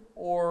Christian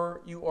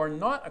or you are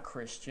not a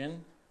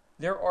Christian,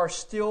 there are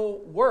still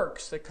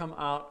works that come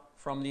out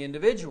from the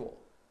individual.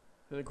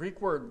 The Greek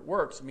word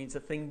works means a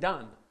thing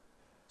done.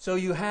 So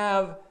you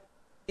have,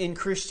 in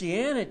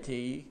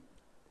Christianity,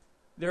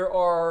 there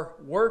are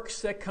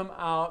works that come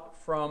out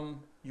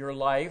from your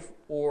life,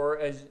 or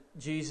as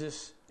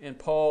Jesus and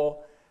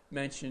Paul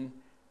mention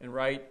and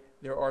write,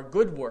 there are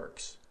good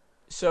works.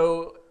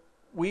 So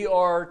we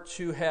are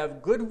to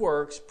have good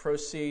works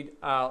proceed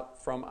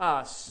out from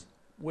us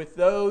with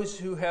those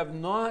who have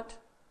not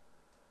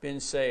been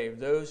saved,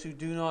 those who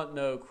do not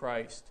know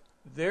Christ.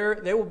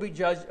 They will be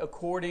judged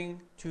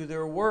according to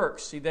their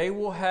works. See, they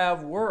will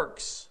have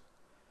works,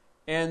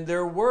 and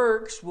their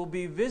works will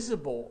be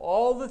visible.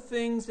 All the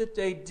things that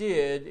they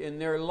did in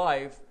their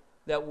life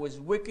that was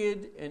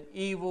wicked and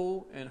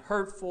evil and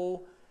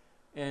hurtful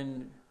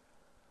and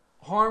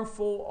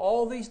harmful,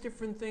 all these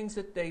different things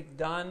that they've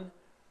done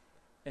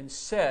and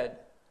said,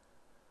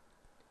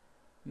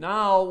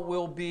 now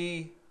will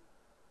be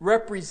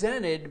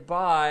represented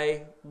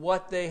by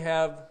what they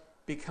have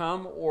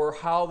become or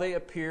how they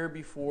appear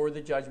before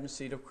the judgment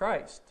seat of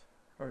Christ.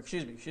 Or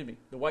excuse me,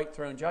 the white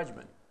throne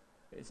judgment.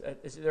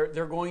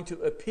 They're going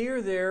to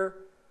appear there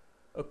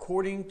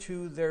according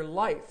to their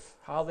life,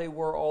 how they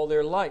were all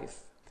their life.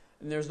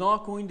 And there's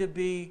not going to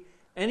be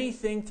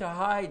anything to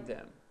hide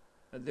them.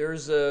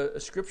 There's a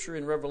scripture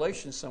in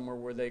Revelation somewhere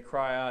where they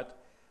cry out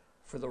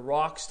for the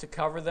rocks to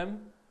cover them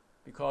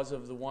because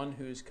of the one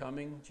who is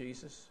coming,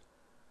 Jesus.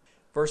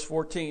 Verse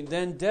 14,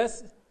 then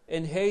death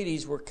and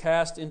Hades were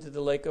cast into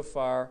the lake of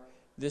fire.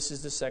 This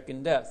is the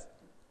second death.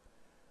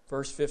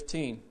 Verse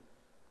 15,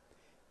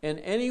 and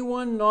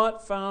anyone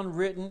not found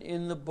written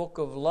in the book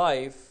of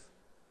life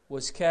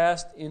was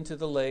cast into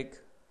the lake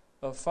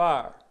of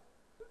fire.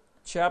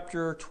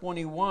 Chapter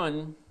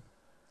 21,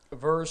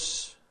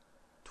 verse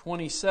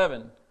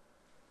 27,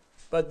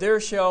 but there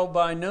shall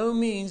by no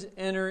means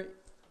enter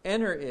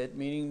it,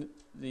 meaning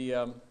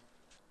the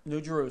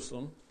New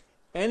Jerusalem,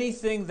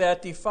 anything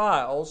that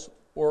defiles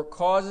or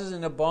causes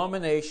an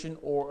abomination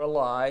or a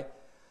lie,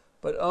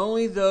 but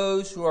only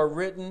those who are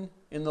written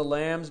in the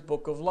Lamb's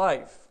book of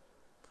life.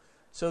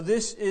 So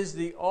this is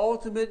the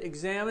ultimate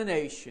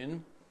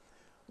examination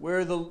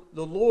where the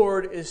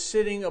Lord is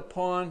sitting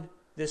upon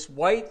this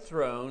white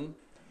throne,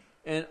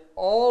 and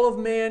all of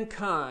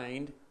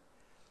mankind,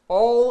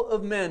 all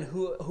of men,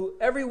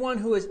 everyone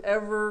who has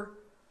ever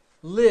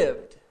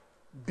lived,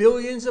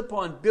 billions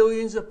upon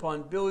billions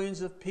upon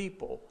billions of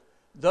people,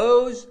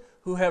 those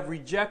who have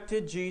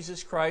rejected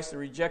Jesus Christ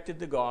and rejected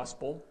the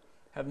gospel,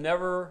 have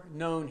never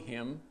known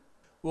Him,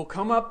 will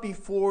come up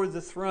before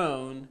the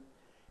throne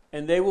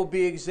and they will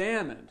be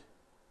examined.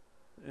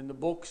 And the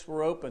books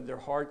were opened, their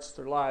hearts,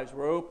 their lives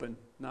were open.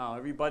 Now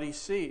everybody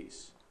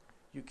sees.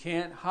 You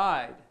can't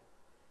hide.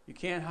 You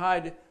can't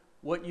hide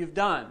what you've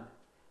done.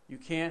 You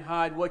can't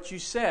hide what you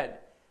said.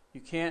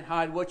 You can't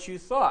hide what you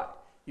thought.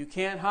 You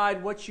can't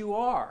hide what you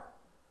are.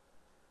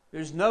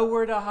 There's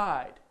nowhere to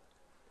hide.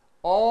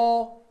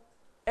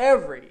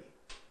 Every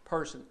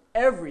person,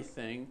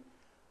 everything,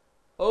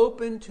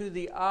 open to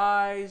the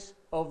eyes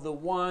of the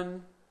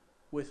one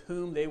with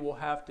whom they will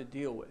have to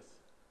deal with.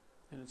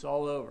 And it's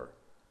all over.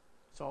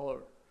 It's all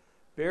over.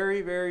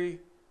 Very, very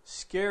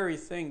scary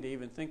thing to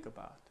even think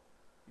about.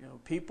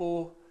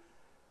 People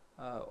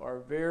are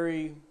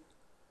very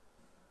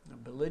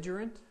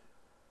belligerent,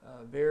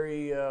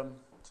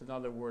 it's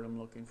another word I'm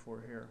looking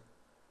for here,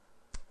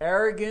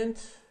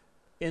 arrogant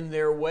in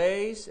their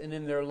ways and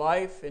in their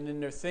life and in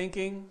their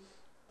thinking.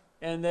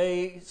 And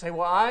they say,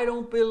 well, I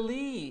don't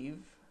believe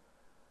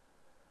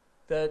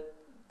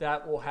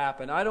that will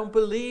happen. I don't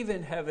believe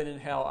in heaven and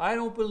hell. I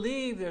don't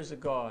believe there's a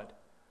God.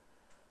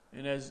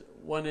 And as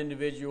one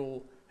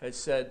individual had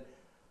said,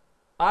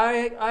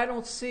 I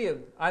don't see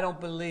him. I don't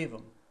believe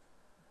him.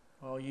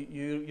 Well,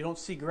 you don't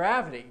see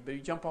gravity, but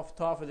you jump off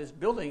the top of this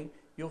building,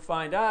 you'll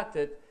find out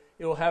that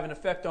it will have an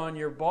effect on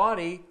your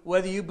body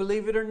whether you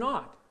believe it or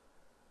not.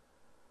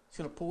 It's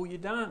going to pull you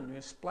down. You're going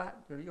to splat.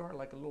 There you are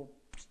like a little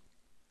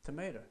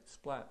tomato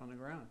splat on the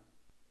ground.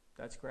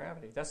 That's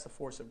gravity. That's the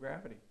force of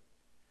gravity.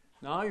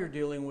 Now you're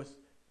dealing with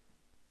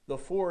the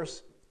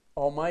force,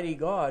 Almighty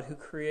God, who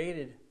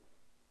created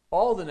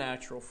all the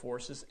natural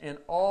forces and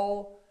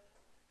all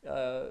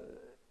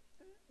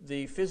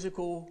the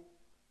physical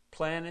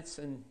planets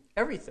and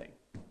everything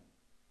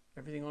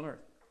on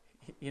earth.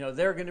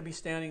 They're going to be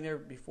standing there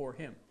before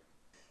Him.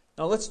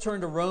 Now let's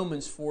turn to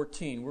Romans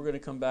 14. We're going to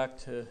come back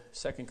to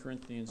 2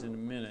 Corinthians in a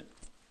minute.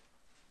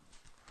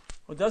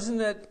 Well, doesn't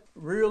that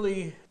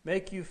really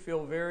make you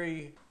feel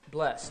very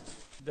blessed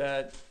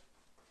that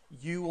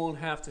you won't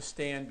have to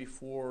stand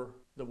before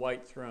the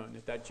white throne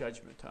at that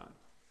judgment time?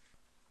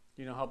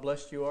 You know how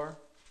blessed you are?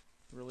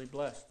 Really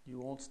blessed. You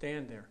won't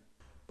stand there.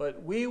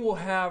 But we will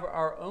have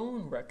our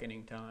own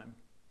reckoning time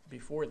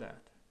before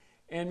that.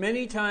 And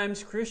many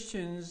times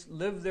Christians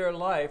live their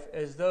life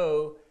as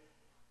though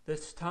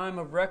this time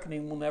of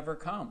reckoning will never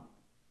come.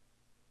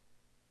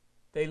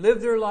 They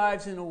live their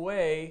lives in a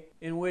way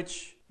in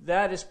which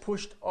that is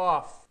pushed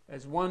off.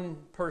 As one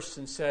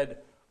person said,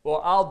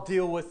 well, I'll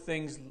deal with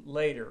things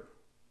later.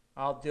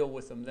 I'll deal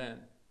with them then.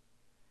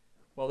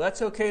 Well,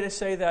 that's okay to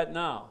say that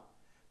now.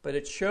 But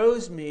it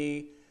shows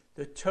me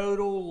the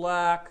total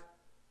lack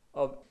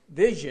of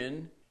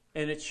vision,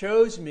 and it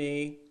shows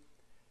me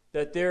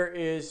that there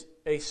is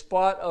a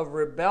spot of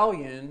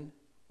rebellion,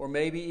 or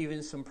maybe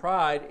even some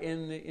pride,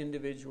 in the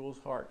individual's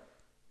heart.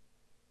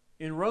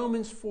 In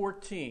Romans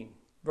 14,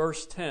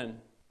 verse 10,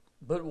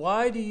 but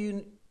why do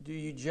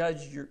you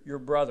judge your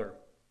brother?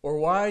 Or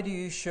why do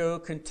you show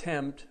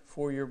contempt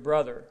for your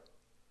brother?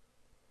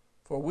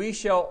 For we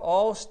shall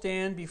all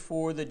stand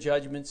before the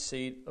judgment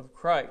seat of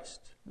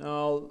Christ.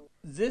 Now,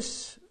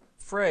 this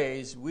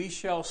phrase, we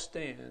shall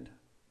stand,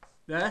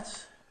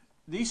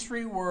 these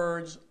three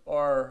words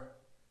are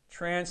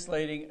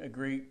translating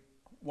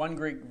one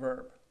Greek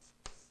verb.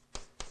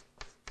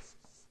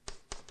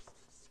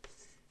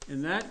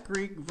 And that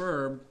Greek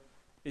verb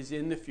is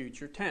in the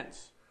future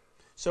tense.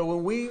 So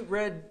when we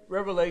read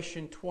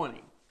Revelation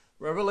 20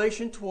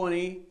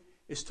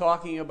 is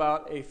talking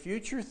about a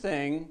future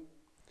thing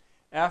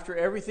after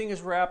everything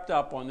is wrapped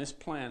up on this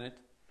planet,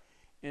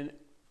 and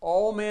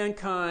all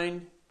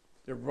mankind,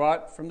 they're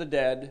brought from the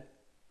dead.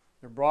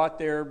 They're brought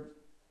there,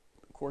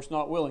 of course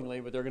not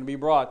willingly, but they're going to be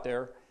brought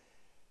there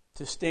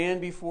to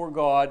stand before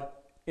God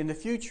in the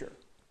future.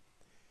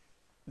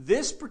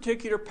 This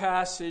particular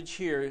passage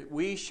here,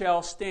 we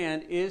shall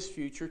stand, is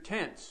future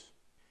tense.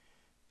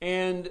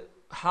 And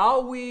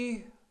how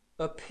we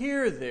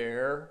appear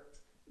there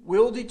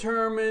will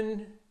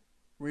determine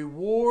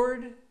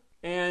reward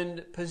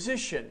and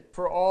position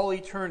for all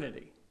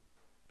eternity.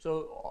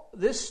 So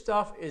this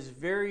stuff is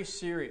very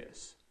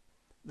serious.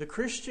 The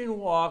Christian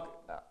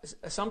walk,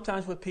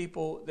 sometimes with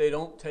people, they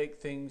don't take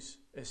things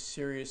as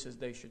serious as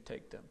they should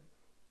take them.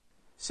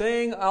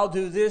 Saying, I'll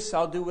do this,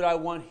 I'll do what I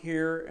want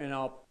here, and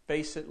I'll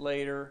face it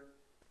later,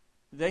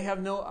 they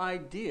have no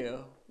idea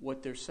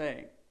what they're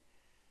saying.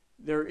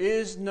 There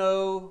is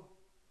no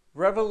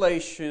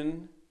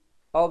revelation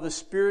of the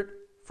Spirit,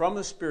 from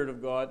the Spirit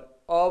of God,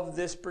 of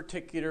this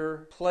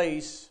particular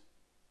place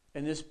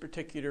and this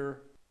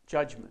particular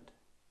judgment,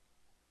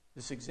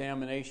 this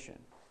examination.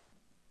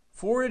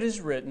 For it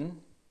is written,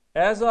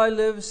 as I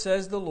live,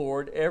 says the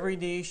Lord, every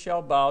knee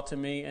shall bow to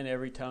me and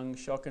every tongue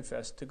shall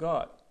confess to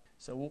God.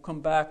 So we'll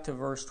come back to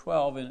verse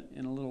 12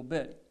 in a little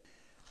bit.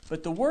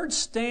 But the word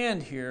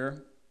stand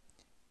here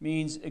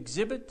means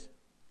exhibit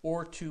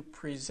or to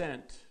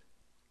present.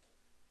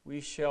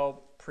 We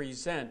shall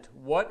present.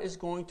 What is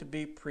going to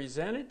be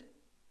presented?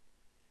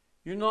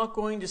 You're not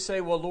going to say,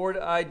 well, Lord,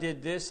 I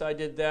did this, I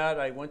did that,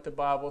 I went to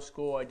Bible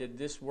school, I did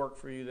this work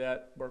for you,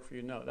 that work for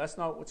you. No, that's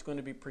not what's going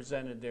to be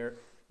presented there.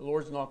 The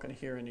Lord's not going to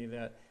hear any of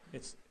that.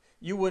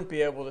 You wouldn't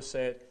be able to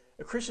say it.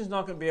 A Christian's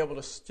not going to be able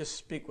to just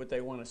speak what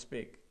they want to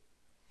speak.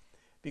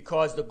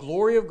 Because the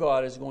glory of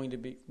God is going to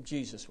be,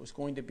 Jesus was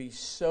going to be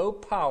so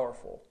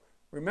powerful.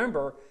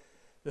 Remember,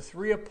 the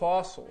three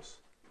apostles,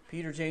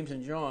 Peter, James,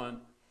 and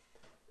John,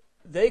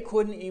 they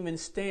couldn't even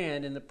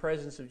stand in the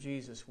presence of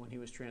Jesus when he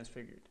was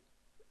transfigured.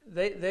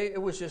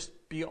 It was just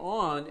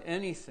beyond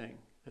anything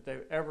that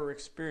they've ever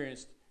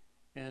experienced,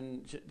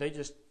 and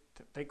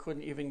they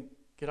couldn't even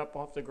get up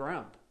off the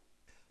ground.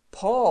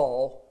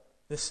 Paul,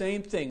 the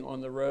same thing on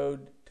the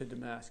road to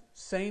Damascus.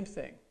 Same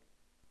thing.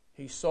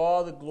 He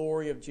saw the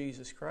glory of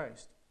Jesus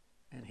Christ.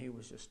 And he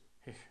was just,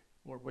 hey,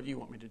 Lord, what do you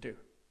want me to do?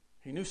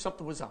 He knew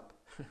something was up.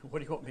 What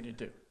do you want me to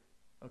do?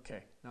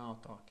 Okay, now I'll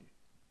talk to you.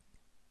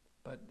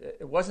 But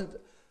it wasn't,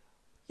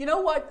 you know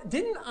what?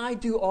 Didn't I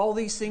do all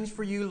these things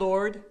for you,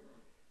 Lord?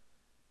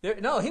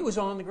 No, he was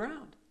on the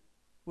ground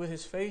with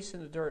his face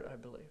in the dirt, I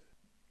believe.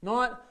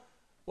 Not,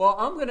 well,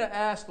 I'm going to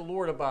ask the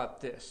Lord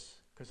about this.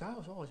 Because I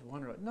was always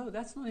wondering, no,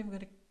 that's not even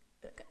going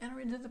to enter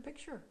into the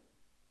picture.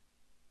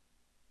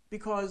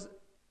 Because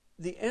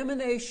the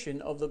emanation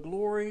of the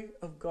glory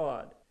of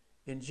God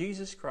in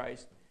Jesus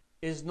Christ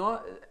is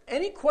not,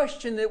 any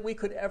question that we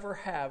could ever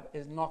have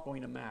is not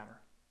going to matter.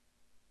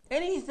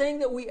 Anything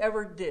that we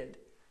ever did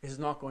is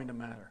not going to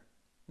matter.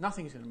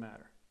 Nothing's going to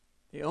matter.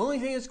 The only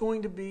thing that's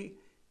going to be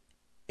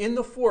in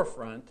the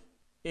forefront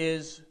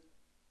is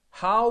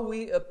how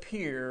we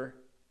appear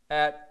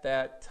at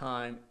that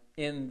time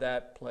in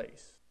that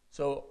place.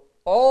 So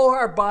all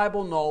our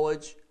Bible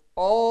knowledge,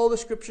 all the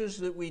scriptures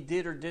that we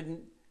did or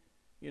didn't,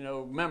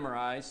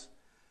 memorize,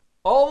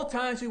 all the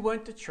times we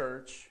went to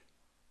church,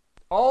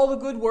 all the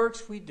good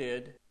works we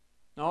did,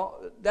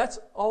 that's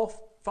all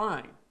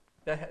fine.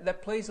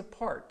 That plays a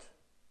part.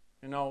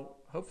 And I'll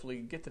hopefully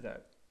get to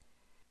that.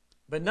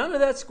 But none of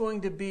that's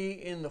going to be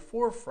in the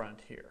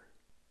forefront here.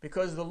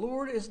 Because the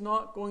Lord is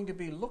not going to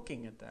be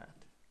looking at that.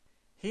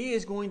 He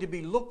is going to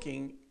be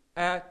looking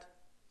at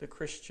the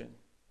Christian.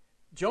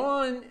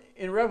 John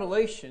in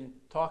Revelation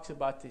talks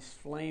about these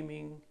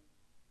flaming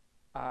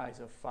eyes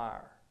of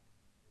fire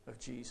of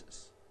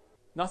Jesus.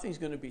 Nothing's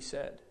going to be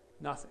said.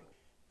 Nothing.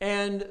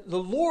 And the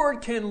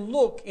Lord can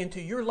look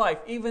into your life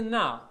even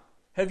now.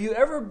 Have you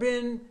ever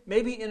been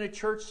maybe in a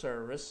church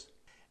service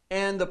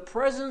and the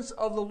presence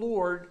of the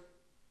Lord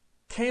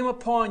came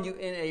upon you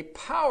in a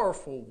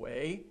powerful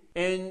way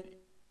and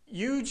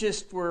you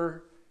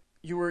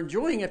were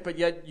enjoying it, but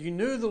yet you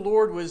knew the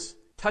Lord was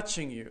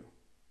touching you?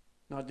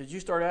 Now, did you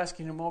start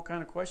asking him all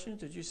kind of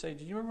questions? Did you say,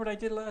 "Did you remember what I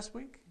did last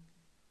week?"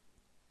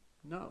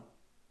 No.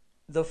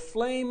 The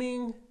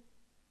flaming,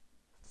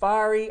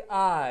 fiery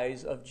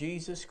eyes of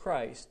Jesus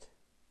Christ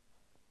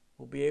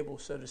will be able,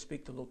 so to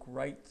speak, to look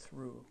right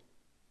through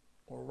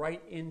or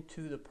right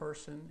into the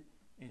person,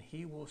 and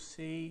he will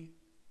see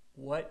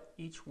what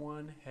each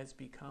one has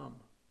become,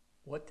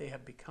 what they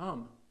have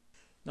become.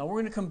 Now, we're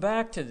going to come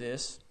back to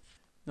this.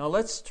 Now,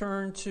 let's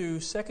turn to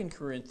 2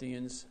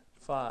 Corinthians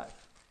 5.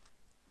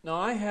 Now,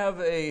 I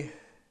have a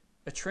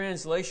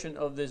translation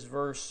of this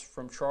verse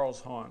from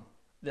Charles Hahn,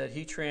 that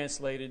he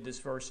translated this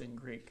verse in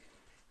Greek.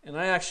 And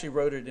I actually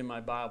wrote it in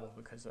my Bible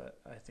because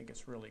I think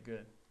it's really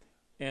good.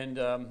 And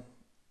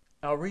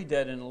I'll read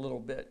that in a little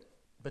bit.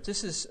 But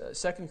this is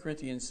 2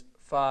 Corinthians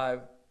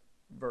 5,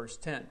 verse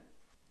 10.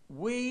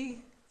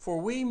 For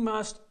we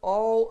must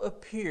all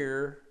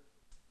appear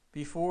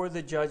before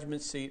the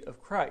judgment seat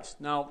of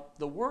Christ. Now,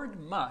 the word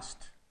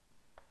must,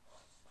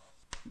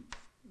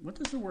 what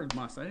does the word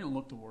must? I didn't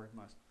look the word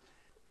must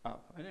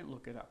up. I didn't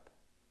look it up.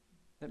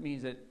 That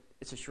means that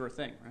it's a sure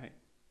thing, right?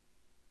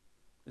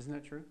 Isn't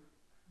that true?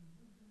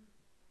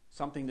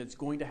 Something that's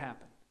going to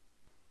happen.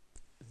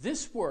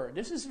 This word,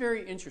 this is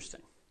very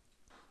interesting.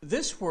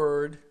 This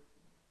word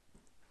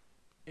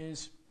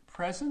is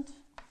present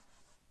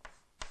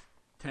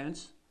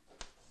tense,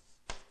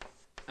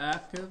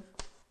 active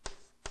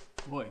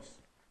voice.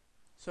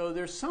 So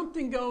there's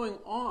something going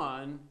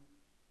on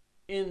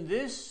in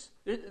this.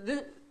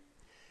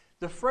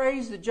 The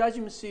phrase, the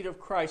judgment seat of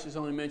Christ, is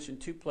only mentioned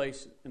two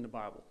places in the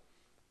Bible.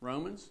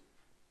 Romans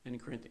and in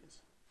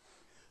Corinthians.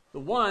 The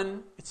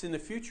one, it's in the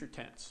future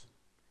tense.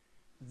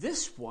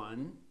 This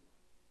one,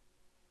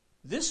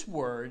 this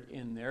word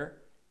in there,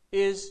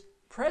 is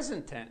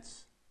present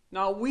tense.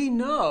 Now we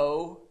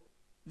know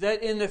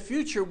that in the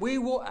future we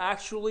will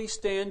actually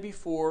stand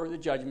before the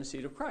judgment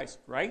seat of Christ,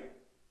 right?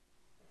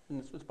 And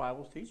that's what the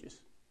Bible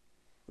teaches.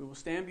 We will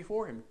stand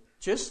before him,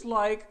 just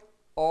like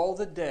all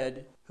the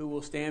dead who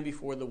will stand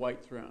before the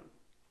white throne.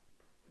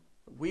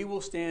 We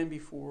will stand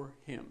before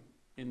him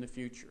in the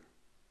future.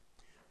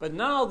 But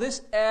now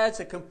this adds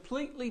a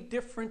completely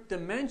different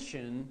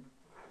dimension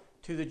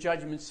to the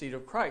judgment seat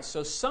of Christ.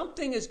 So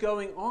something is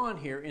going on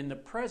here in the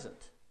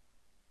present.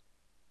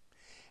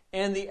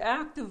 And the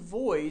active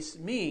voice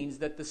means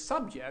that the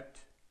subject,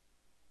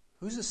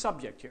 who's the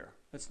subject here?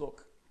 Let's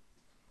look.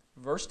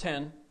 Verse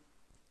 10.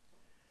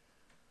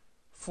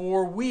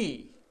 For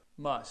we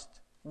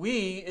must.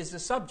 We is the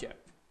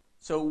subject.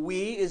 So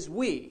we is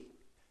we.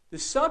 The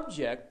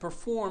subject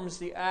performs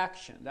the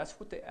action. That's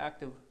what the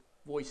active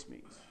voice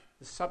means.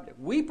 The subject.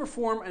 We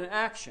perform an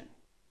action.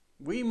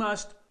 We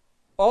must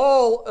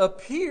all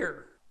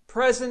appear.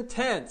 Present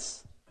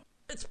tense.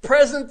 It's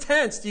present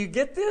tense. Do you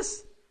get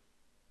this?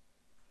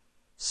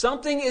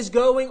 Something is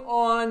going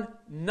on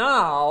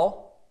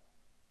now,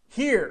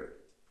 here.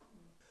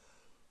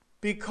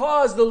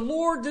 Because the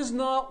Lord does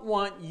not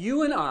want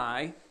you and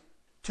I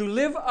to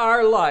live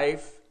our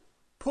life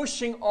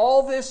pushing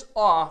all this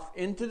off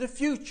into the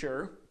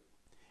future.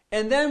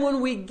 And then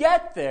when we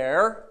get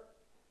there,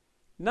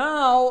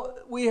 now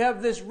we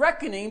have this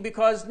reckoning,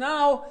 because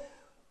now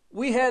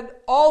we had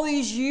all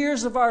these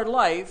years of our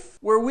life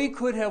where we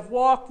could have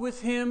walked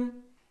with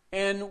Him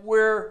and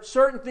where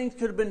certain things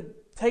could have been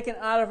taken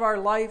out of our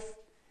life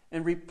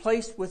and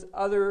replaced with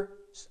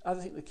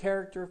the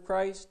character of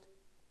Christ.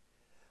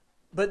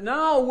 But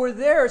now we're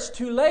there, it's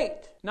too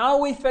late. Now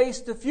we face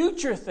the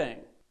future thing.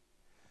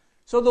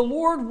 So the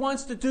Lord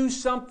wants to do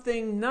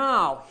something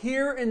now,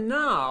 here and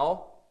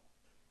now,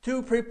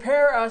 to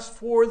prepare us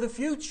for the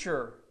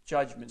future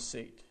judgment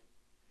seat.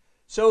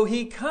 So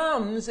He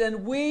comes,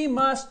 and we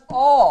must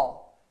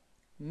all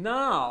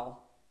now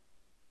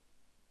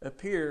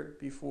appear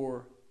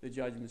before the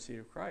judgment seat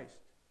of Christ.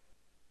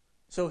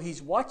 So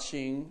He's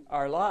watching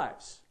our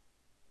lives.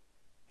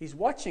 He's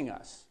watching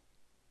us.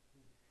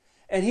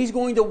 And He's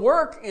going to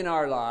work in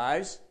our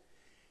lives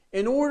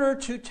in order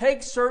to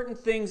take certain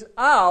things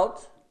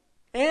out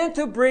and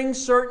to bring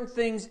certain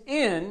things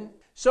in,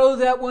 so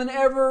that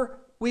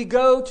whenever we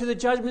go to the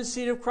judgment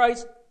seat of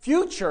Christ's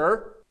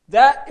future,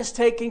 that is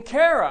taken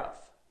care of.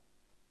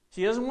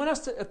 He doesn't want us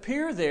to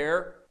appear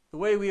there the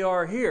way we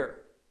are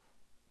here.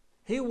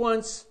 He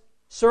wants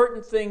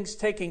certain things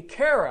taken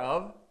care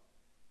of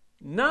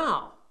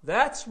now.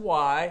 That's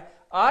why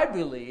I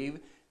believe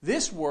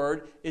this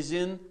word is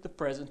in the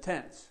present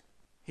tense.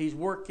 He's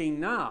working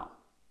now.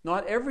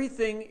 Not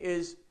everything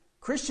is...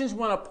 Christians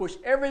want to push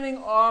everything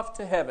off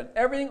to heaven,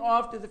 everything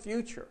off to the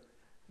future.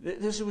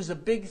 This was a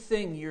big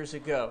thing years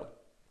ago.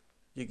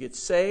 You get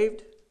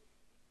saved,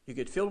 you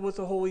get filled with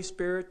the Holy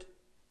Spirit,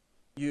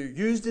 you're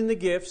used in the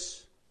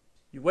gifts,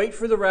 you wait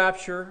for the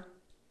rapture,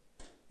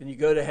 and you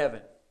go to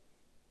heaven.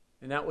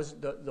 And that was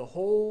the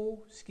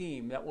whole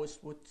scheme. That was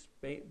what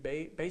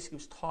basically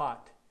was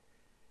taught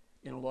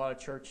in a lot of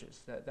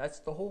churches. That's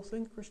the whole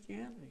thing of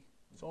Christianity.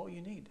 That's all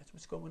you need. That's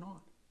what's going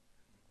on.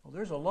 Well,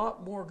 there's a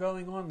lot more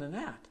going on than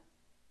that.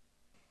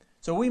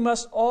 So we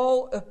must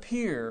all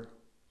appear.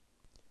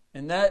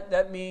 And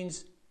that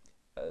means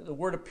the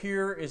word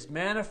appear is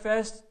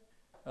manifest,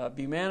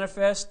 be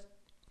manifest,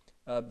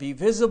 be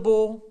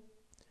visible,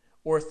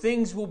 or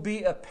things will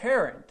be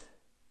apparent.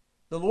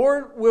 The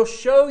Lord will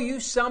show you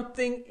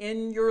something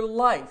in your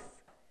life,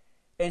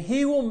 and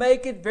He will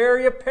make it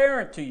very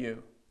apparent to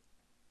you.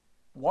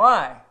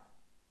 Why?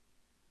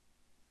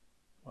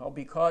 Well,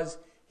 because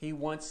He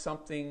wants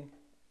something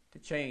to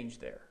change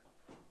there,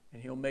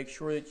 and He'll make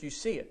sure that you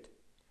see it.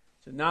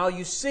 So now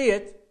you see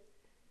it,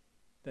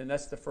 then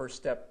that's the first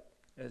step,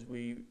 as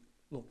we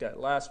looked at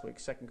last week,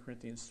 2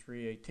 Corinthians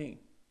 3:18.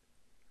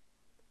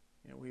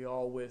 We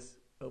all with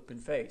open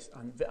face,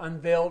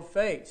 unveiled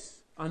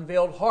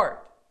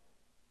heart.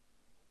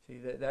 See,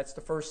 that's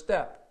the first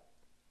step.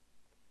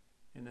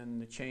 And then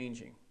the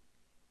changing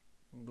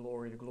from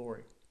glory to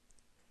glory.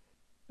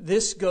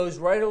 This goes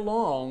right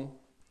along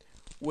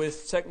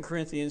with 2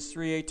 Corinthians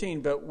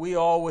 3:18. But we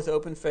all with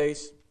open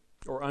face,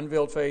 or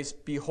unveiled face,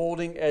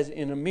 beholding as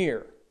in a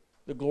mirror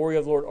the glory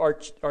of the Lord,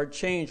 are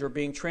changed or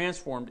being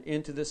transformed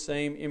into the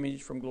same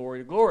image from glory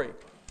to glory.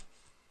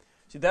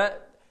 See,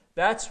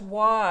 that's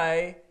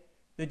why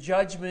the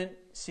judgment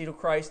seat of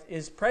Christ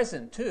is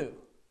present too,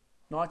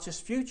 not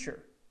just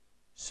future,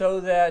 so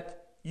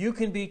that you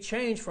can be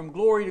changed from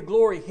glory to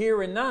glory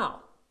here and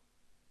now.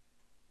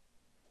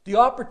 The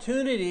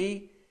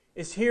opportunity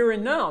is here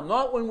and now,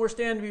 not when we're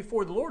standing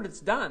before the Lord. It's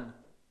done.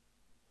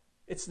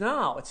 It's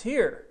now. It's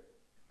here.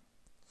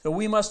 So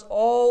we must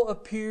all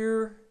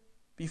appear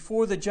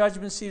before the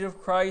judgment seat of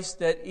Christ,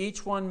 that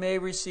each one may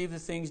receive the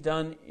things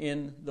done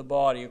in the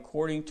body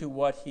according to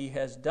what he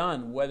has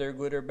done, whether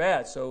good or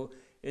bad. So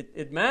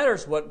it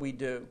matters what we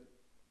do,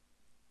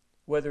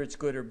 whether it's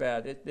good or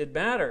bad. It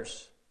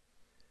matters.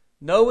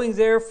 Knowing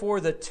therefore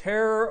the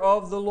terror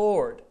of the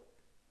Lord.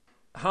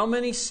 How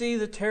many see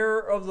the terror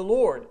of the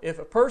Lord? If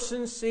a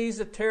person sees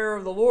the terror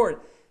of the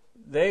Lord,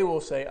 they will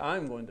say,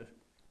 I'm going to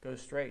go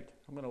straight.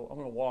 I'm going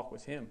to walk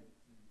with Him.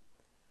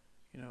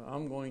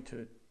 I'm going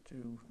to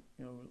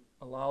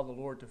allow the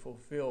Lord to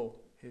fulfill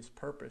His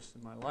purpose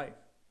in my life.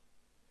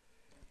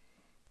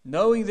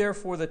 Knowing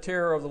therefore the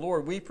terror of the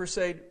Lord, we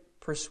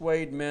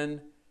persuade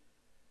men,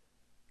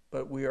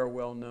 but we are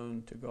well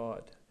known to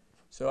God.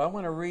 So I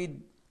want to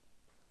read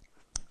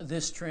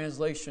this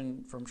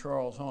translation from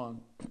Charles Hahn.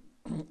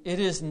 It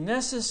is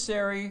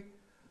necessary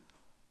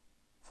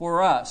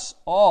for us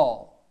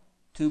all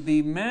to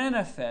be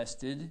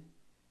manifested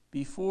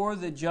before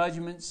the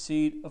judgment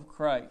seat of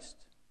Christ.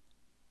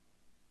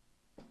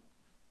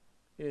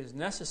 It is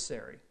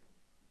necessary,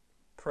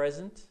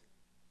 present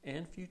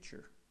and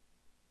future.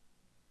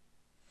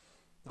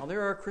 Now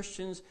there are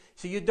Christians,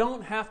 so you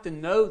don't have to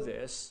know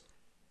this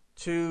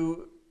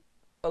to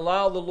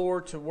allow the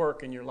Lord to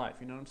work in your life.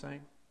 You know what I'm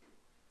saying?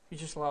 You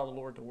just allow the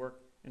Lord to work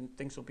and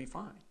things will be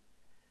fine.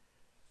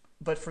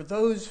 But for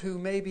those who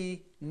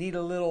maybe need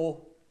a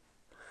little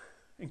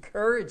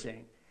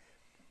encouraging,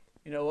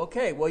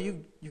 okay, well,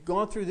 you've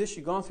gone through this,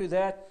 you've gone through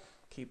that,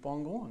 keep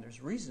on going.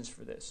 There's reasons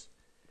for this.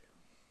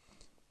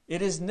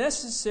 It is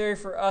necessary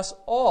for us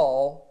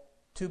all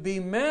to be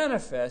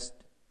manifest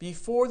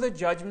before the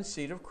judgment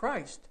seat of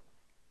Christ.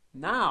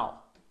 Now,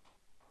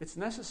 it's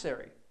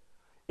necessary.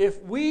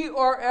 If we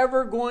are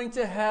ever going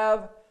to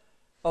have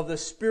of the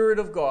Spirit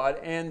of God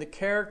and the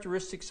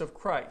characteristics of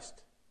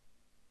Christ,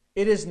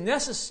 it is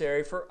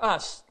necessary for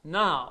us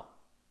now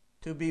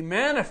to be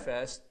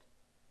manifest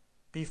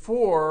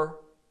before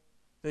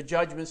the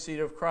judgment seat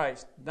of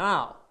Christ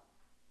now,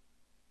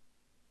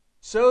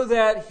 so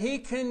that He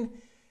can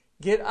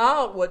get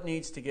out what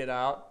needs to get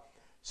out,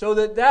 so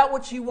that that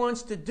which He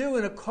wants to do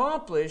and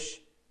accomplish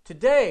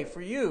today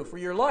for you, for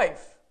your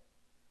life,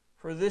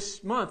 for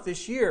this month,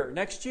 this year,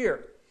 next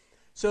year,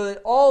 so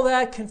that all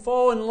that can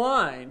fall in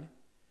line,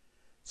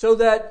 so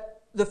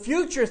that the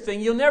future thing,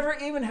 you'll never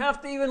even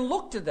have to even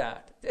look to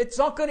that. It's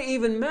not going to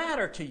even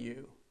matter to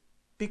you,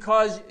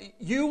 because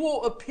you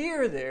will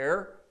appear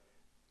there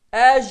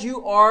as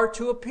you are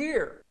to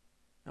appear.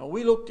 Now,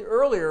 we looked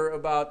earlier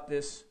about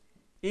this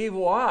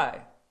evil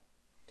eye.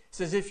 It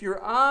says, if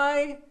your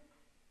eye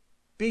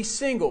be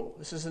single,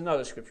 this is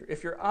another scripture,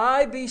 if your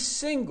eye be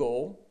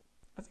single,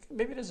 I think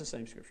maybe it is the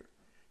same scripture,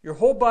 your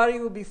whole body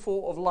will be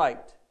full of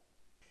light.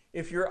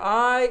 If your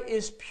eye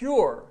is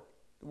pure,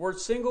 the word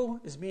single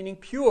is meaning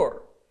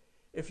pure.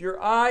 If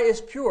your eye is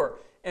pure,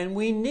 and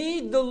we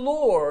need the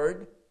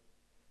Lord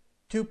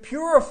to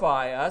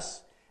purify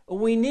us,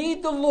 we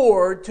need the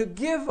Lord to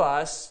give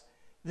us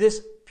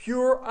this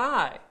pure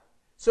eye,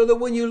 so that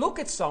when you look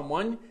at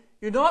someone,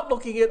 you're not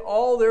looking at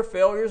all their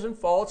failures and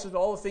faults and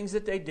all the things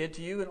that they did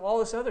to you and all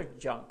this other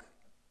junk.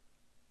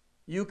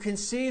 You can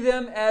see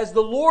them as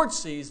the Lord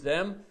sees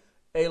them,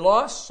 a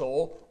lost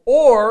soul,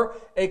 or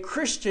a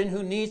Christian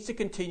who needs to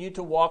continue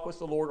to walk with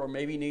the Lord, or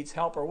maybe needs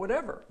help or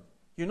whatever.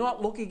 You're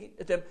not looking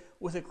at them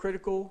with a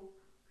critical,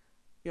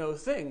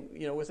 thing,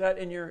 with that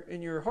in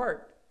your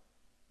heart,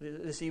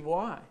 this evil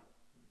eye.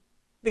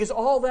 Because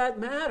all that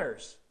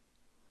matters.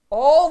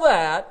 All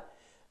that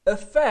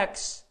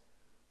affects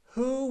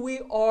who we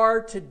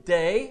are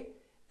today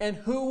and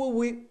who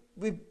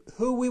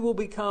we will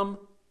become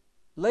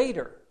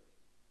later.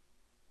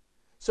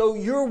 So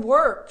your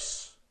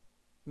works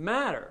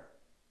matter.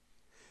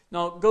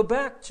 Now go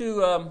back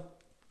to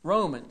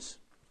Romans.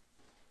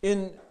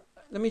 Let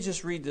me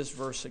just read this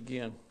verse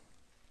again.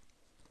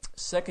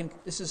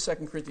 This is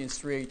 2 Corinthians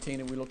 3:18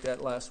 that we looked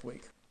at last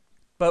week.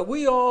 But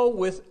we all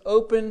with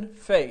open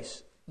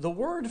face. The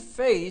word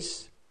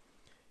face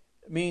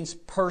means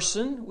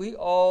person. We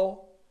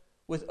all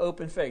with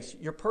open face.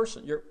 Your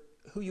person,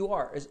 who you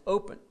are, is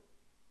open.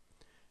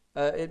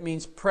 It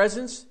means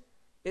presence.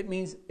 It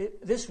means,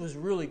 this was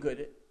really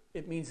good.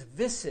 It means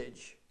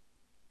visage.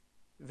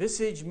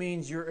 Visage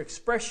means your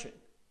expression.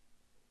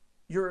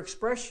 Your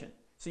expression.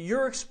 So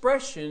your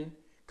expression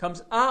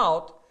comes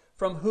out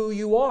from who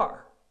you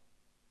are.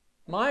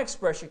 My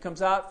expression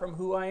comes out from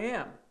who I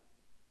am.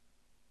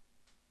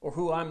 Or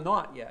who I'm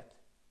not yet.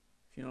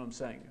 If you know what I'm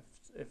saying.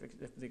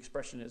 If the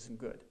expression isn't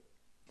good.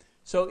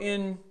 So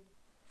in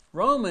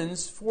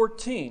Romans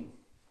 14.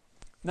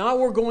 Now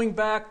we're going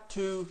back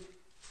to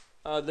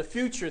the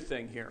future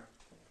thing here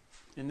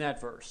in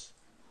that verse.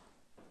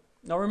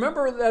 Now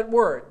remember that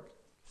word,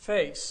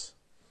 face,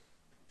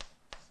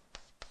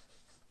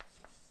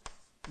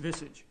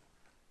 visage.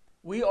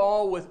 We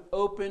all with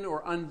open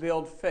or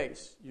unveiled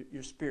face,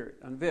 your spirit,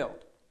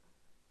 unveiled.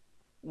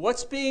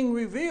 What's being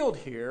revealed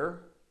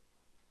here,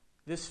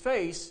 this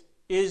face,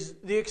 is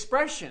the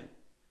expression.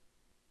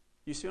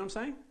 You see what I'm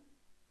saying?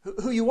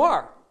 Who you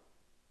are.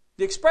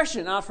 The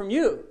expression out from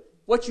you.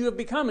 What you have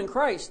become in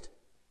Christ.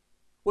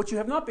 What you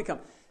have not become.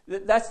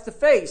 That's the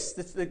face.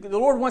 The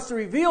Lord wants to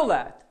reveal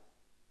that.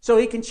 So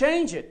He can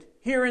change it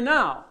here and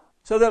now.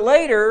 So that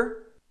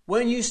later,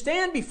 when you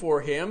stand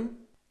before Him,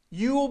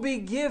 you will be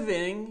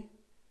giving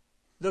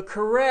the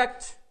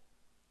correct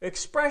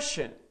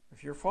expression.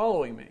 If you're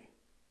following me.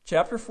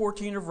 Chapter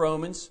 14 of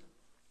Romans.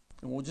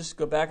 And we'll just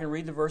go back and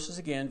read the verses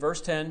again.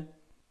 Verse 10.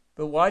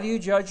 But why do you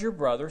judge your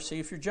brother? See,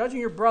 if you're judging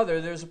your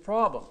brother, there's a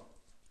problem.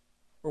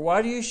 Or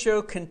why do you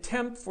show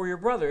contempt for your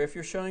brother? If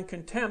you're showing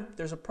contempt,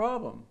 there's a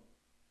problem.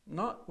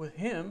 Not with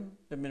him,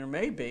 I mean, there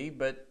may be,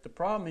 but the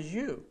problem is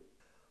you.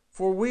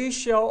 For we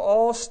shall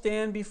all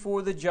stand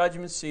before the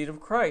judgment seat of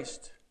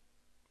Christ.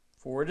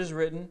 For it is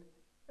written,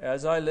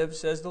 As I live,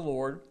 says the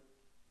Lord,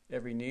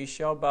 every knee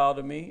shall bow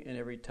to me, and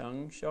every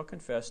tongue shall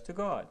confess to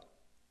God.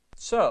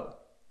 So,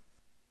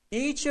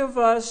 each of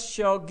us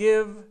shall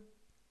give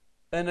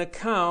an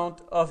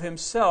account of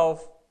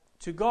himself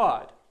to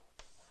God.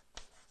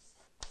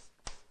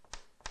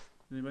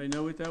 Anybody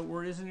know what that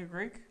word is in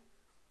Greek?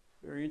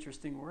 Very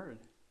interesting word.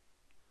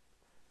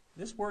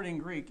 This word in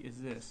Greek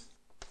is this.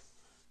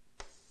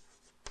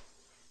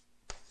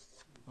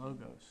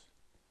 Logos.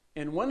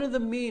 And one of the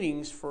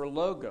meanings for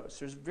logos,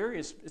 there's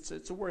various,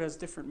 it's a word that has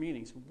different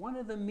meanings. One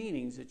of the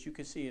meanings that you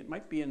can see, it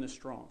might be in the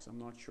Strong's, I'm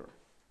not sure.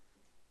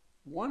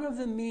 One of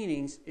the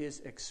meanings is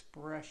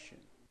expression.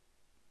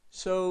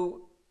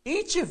 So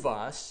each of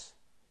us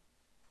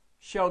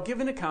shall give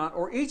an account,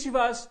 or each of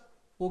us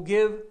will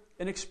give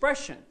an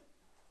expression.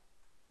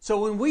 So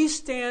when we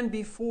stand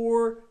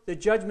before the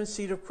judgment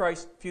seat of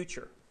Christ's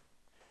future,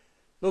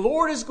 the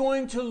Lord is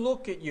going to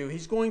look at you.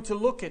 He's going to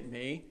look at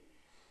me.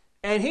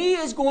 And He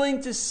is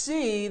going to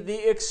see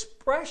the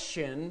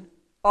expression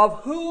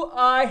of who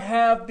I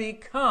have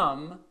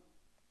become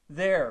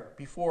there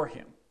before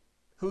Him,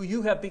 who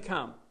you have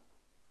become,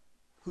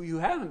 who you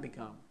haven't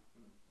become,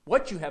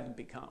 what you haven't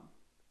become,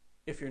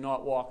 if you're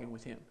not walking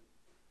with Him.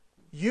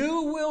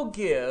 You will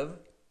give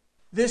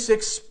this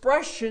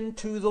expression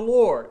to the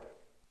Lord.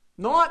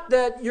 Not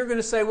that you're going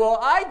to say, well,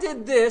 I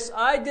did this,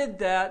 I did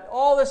that,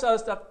 all this other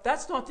stuff.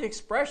 That's not the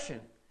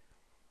expression.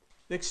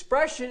 The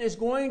expression is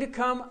going to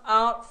come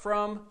out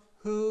from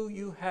who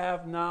you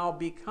have now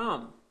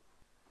become.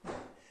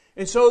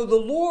 And so the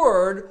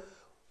Lord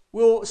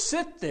will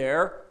sit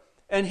there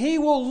and He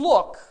will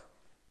look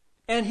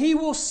and He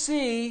will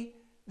see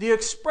the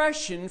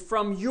expression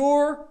from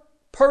your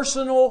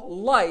personal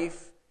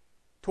life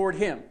toward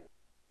Him.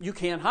 You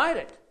can't hide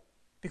it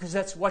because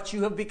that's what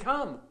you have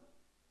become.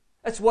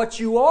 That's what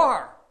you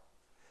are.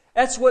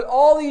 That's what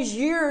all these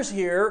years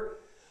here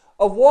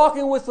of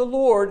walking with the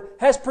Lord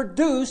has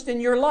produced in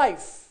your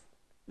life.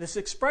 This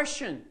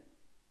expression.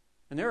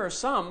 And there are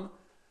some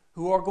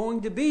who are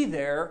going to be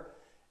there,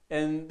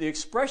 and the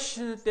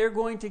expression that they're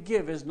going to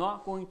give is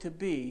not going to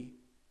be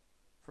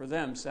for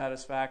them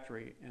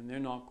satisfactory, and they're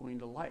not going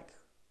to like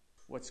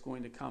what's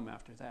going to come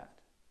after that.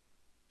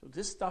 So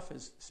this stuff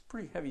is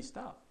pretty heavy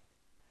stuff.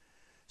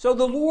 So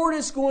the Lord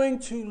is going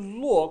to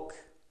look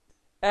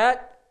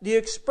at the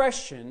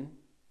expression,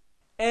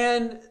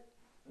 and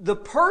the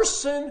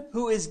person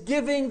who is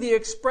giving the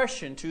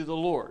expression to the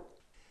Lord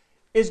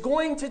is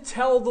going to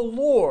tell the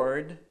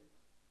Lord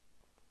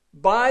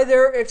by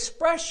their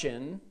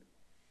expression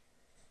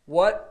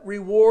what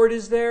reward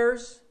is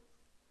theirs,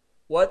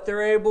 what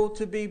they're able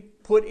to be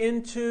put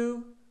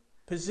into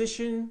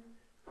position,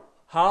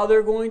 how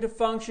they're going to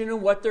function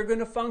and what they're going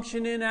to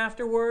function in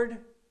afterward.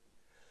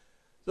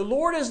 The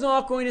Lord is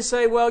not going to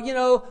say, well, you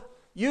know,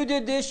 you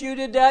did this, you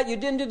did that, you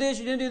didn't do this,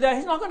 you didn't do that.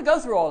 He's not going to go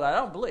through all that, I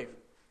don't believe.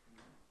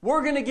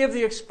 We're going to give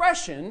the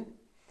expression.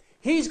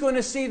 He's going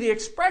to see the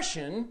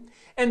expression.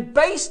 And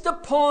based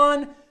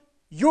upon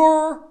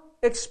your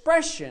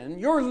expression,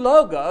 your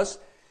logos,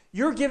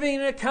 you're giving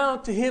an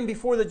account to Him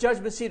before the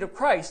judgment seat of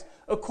Christ.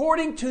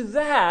 According to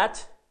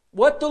that,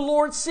 what the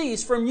Lord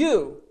sees from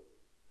you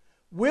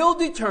will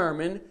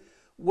determine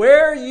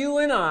where you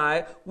and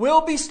I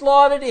will be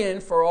slotted in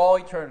for all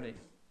eternity.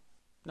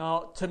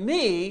 Now, to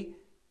me,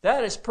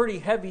 that is pretty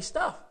heavy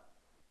stuff.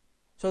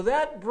 So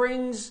that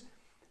brings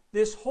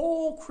this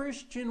whole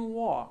Christian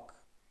walk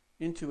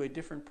into a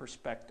different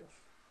perspective.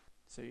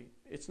 See,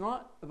 it's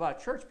not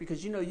about church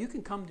because, you know, you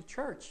can come to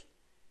church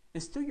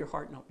and still your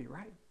heart not be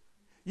right.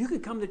 You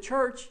can come to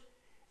church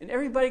and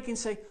everybody can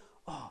say,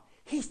 oh,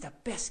 he's the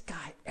best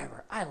guy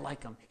ever. I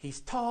like him. He's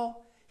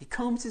tall. He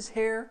combs his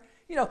hair.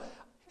 You know,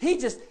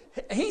 he's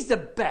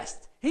the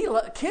best.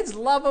 Kids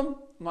love him.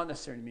 Not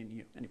necessarily meaning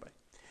you, anybody.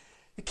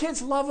 The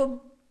kids love him.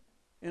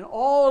 And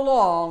all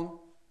along,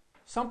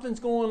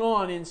 something's going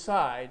on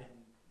inside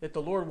that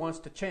the Lord wants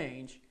to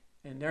change,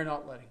 and they're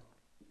not letting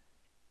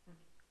him.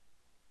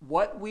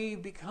 What we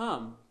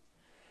become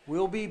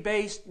will be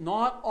based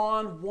not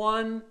on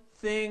one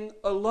thing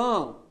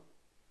alone.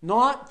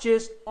 Not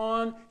just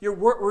on your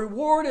work.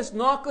 Reward is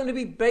not going to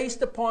be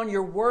based upon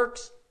your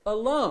works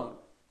alone.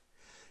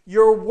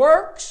 Your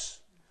works,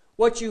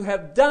 what you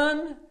have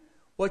done,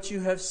 what you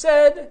have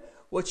said,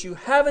 what you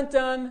haven't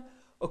done,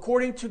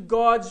 according to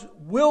God's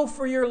will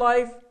for your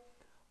life,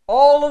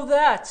 all of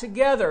that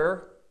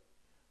together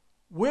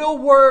will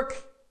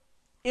work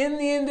in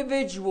the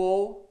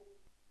individual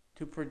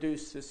to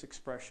produce this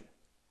expression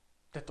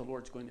that the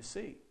Lord's going to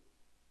see.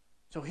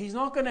 So He's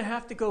not going to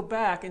have to go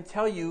back and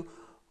tell you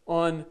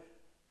on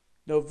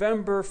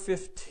November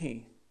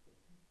 15th,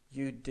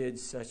 you did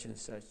such and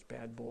such,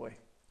 bad boy.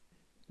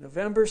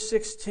 November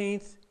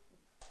 16th,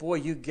 boy,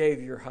 you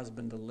gave your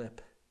husband the lip.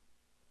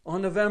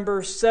 On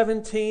November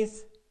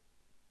 17th,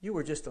 you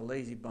were just a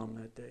lazy bum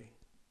that day.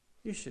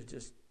 You should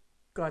just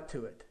got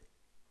to it.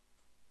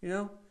 You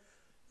know?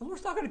 The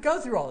Lord's not going to go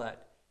through all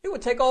that. It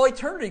would take all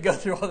eternity to go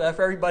through all that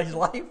for everybody's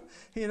life.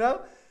 You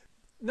know?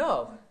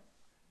 No.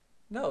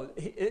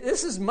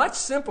 This is much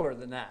simpler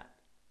than that.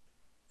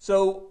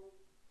 So,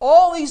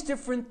 all these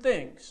different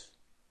things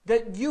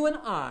that you and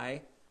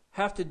I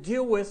have to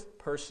deal with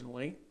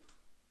personally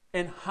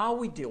and how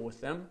we deal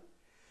with them,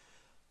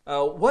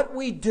 what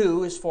we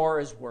do as far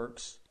as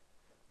works,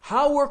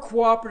 how we're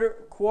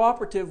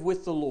cooperative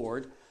with the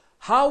Lord,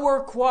 how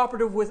we're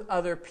cooperative with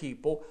other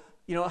people,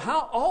 you know,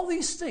 how all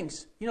these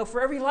things, you know,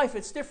 for every life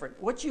it's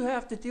different. What you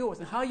have to deal with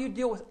and how you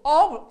deal with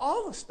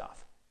all the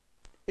stuff.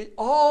 It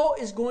all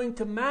is going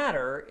to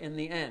matter in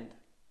the end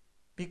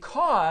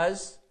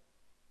because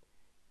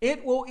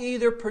it will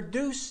either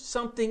produce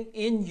something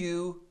in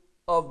you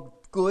of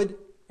good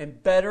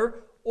and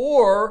better,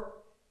 or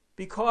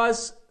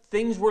because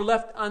things were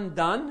left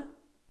undone,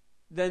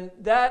 then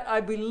that,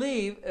 I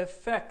believe,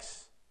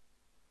 affects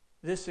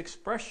this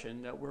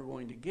expression that we're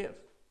going to give.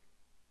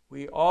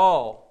 We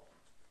all,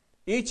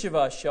 each of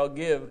us shall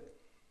give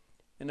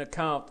an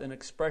account, an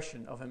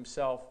expression of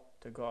himself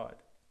to God.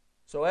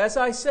 So as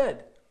I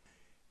said,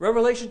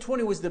 Revelation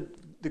 20 was the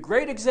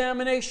great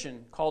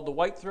examination called the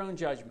White Throne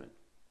Judgment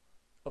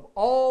of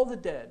all the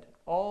dead,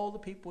 all the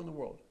people in the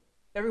world,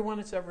 everyone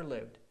that's ever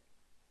lived.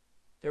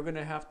 They're going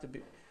to have to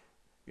be,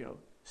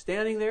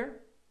 standing there,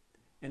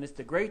 and it's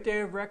the great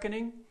day of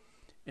reckoning,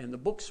 and the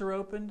books are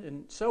opened,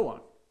 and so on.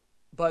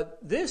 But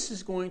this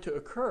is going to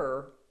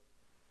occur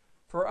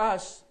for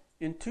us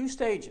in two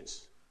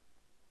stages,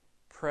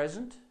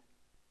 present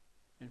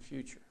and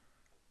future.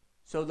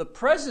 So the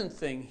present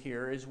thing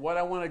here is what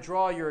I want to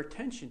draw your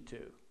attention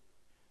to.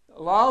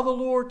 Allow the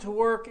Lord to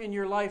work in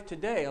your life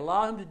today.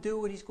 Allow Him to do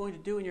what He's going to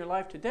do in your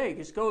life today.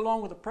 Just go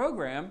along with the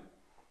program.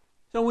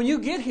 So when you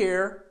get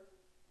here,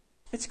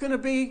 it's going to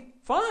be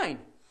fine.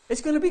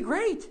 It's going to be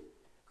great.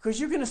 Because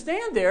you're going to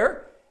stand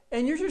there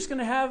and you're just going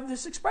to have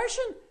this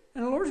expression.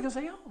 And the Lord's going to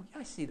say, oh, yeah,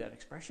 I see that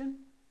expression.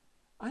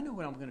 I know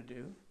what I'm going to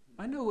do.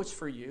 I know what's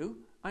for you.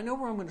 I know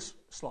where I'm going to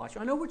slot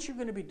you. I know what you're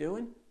going to be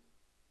doing.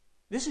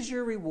 This is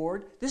your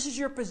reward. This is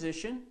your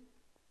position.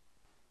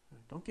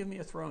 Don't give me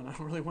a throne. I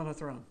don't really want a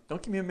throne.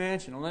 Don't give me a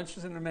mansion. I'm not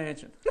interested in a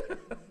mansion.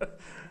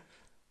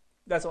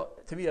 That's all.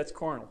 To me, that's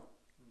carnal.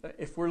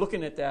 If we're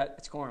looking at that,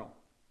 it's carnal.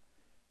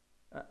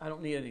 I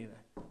don't need any of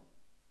that.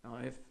 Now,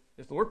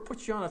 if the Lord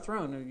puts you on a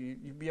throne,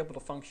 you'd be able to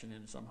function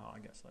in it somehow, I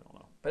guess. I don't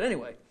know. But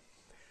anyway,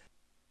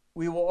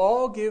 we will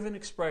all give an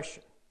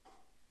expression.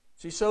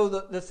 See, so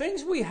the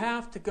things we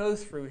have to go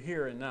through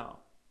here and now,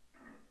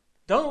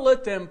 don't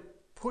let them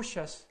push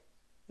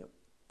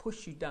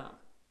you down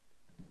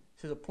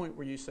to the point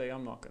where you say,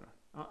 I'm not going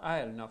to, I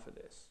had enough of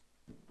this,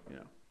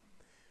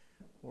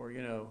 Or,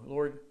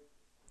 Lord,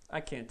 I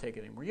can't take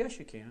it anymore. Yes,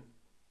 you can.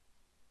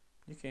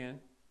 You can.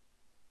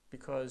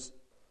 Because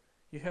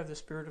you have the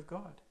Spirit of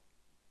God.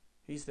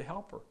 He's the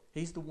helper.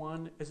 He's the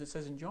one, as it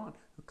says in John,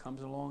 who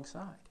comes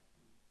alongside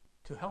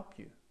to help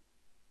you,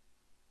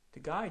 to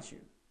guide you,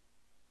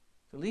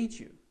 to lead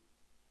you,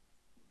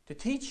 to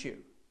teach you.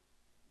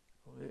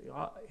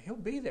 He'll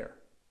be there.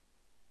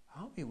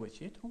 I'll be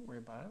with you. Don't worry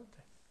about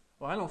it.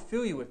 Well, I don't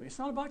feel you with me. It's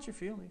not about your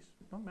feelings.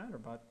 It don't matter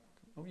about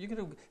it. If you're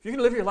going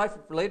to live your life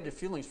related to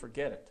feelings,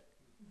 forget it.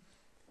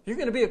 If you're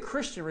going to be a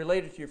Christian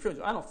related to your feelings,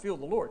 I don't feel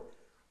the Lord.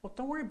 Well,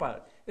 don't worry about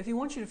it. If He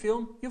wants you to feel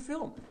Him, you'll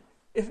feel Him.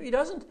 If He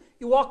doesn't,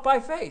 you walk by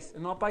faith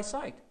and not by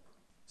sight.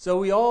 So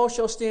we all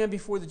shall stand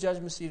before the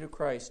judgment seat of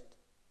Christ,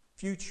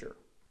 future.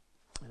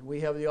 And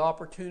we have the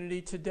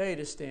opportunity today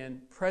to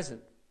stand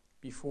present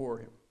before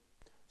Him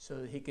so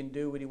that He can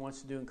do what He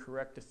wants to do and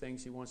correct the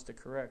things He wants to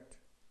correct.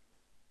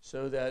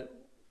 So that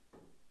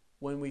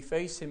when we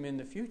face Him in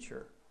the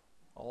future,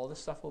 all the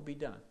stuff will be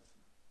done.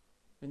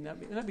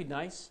 Wouldn't that be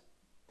nice?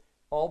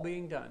 All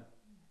being done.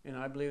 And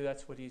I believe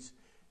that's what He's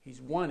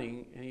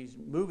wanting and He's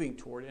moving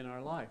toward in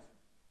our life.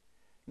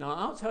 Now,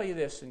 I'll tell you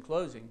this in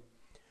closing,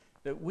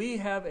 that we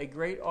have a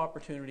great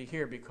opportunity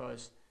here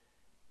because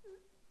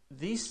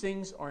these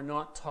things are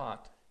not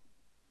taught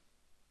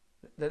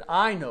that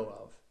I know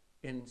of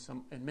in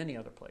many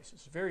other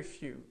places. Very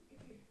few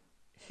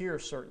hear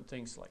certain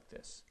things like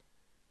this.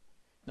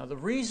 Now, the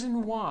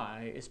reason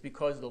why is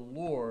because the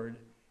Lord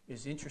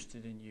is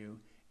interested in you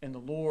and the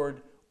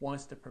Lord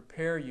wants to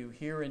prepare you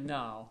here and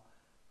now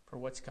for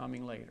what's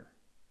coming later.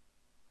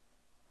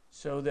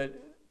 So that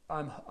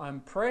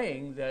I'm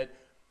praying that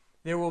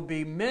there will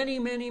be many,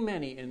 many,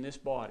 many in this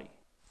body,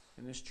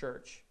 in this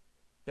church,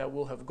 that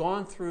will have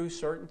gone through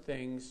certain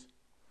things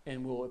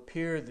and will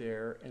appear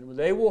there, and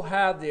they will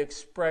have the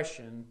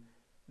expression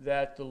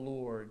that the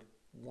Lord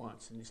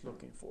wants and He's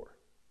looking for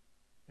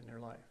in their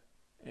life.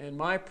 And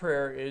my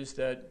prayer is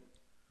that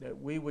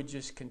we would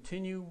just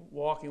continue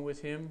walking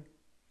with Him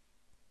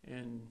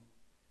and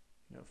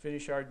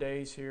finish our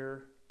days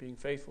here being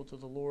faithful to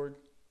the Lord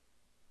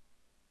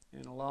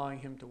and allowing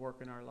Him to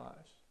work in our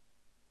lives.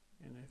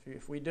 And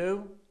if we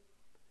do,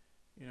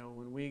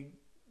 when we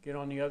get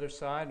on the other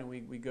side and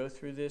we go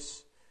through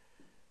this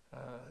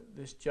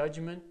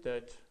judgment,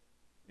 that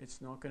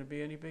it's not going to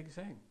be any big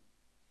thing.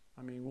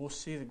 I mean, we'll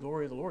see the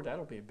glory of the Lord.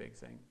 That'll be a big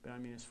thing. But I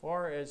mean, as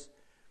far as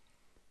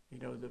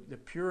the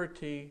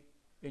purity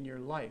in your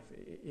life,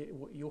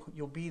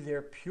 you'll be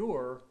there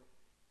pure,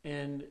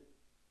 and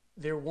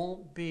there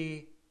won't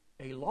be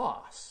a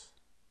loss.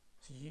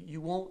 So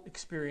you won't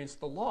experience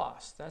the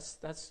loss.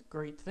 That's a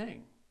great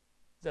thing.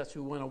 That's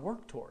what we want to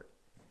work toward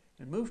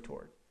and move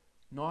toward,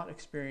 not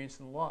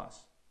experiencing the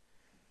loss.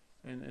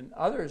 And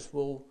others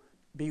will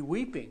be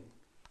weeping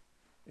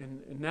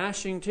and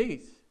gnashing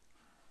teeth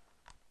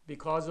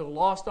because of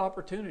lost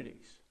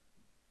opportunities.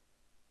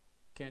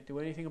 Can't do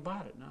anything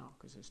about it now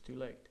because it's too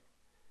late.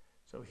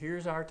 So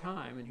here's our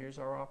time and here's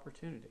our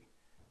opportunity.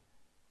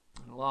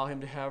 And allow Him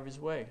to have His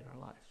way in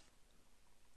our lives.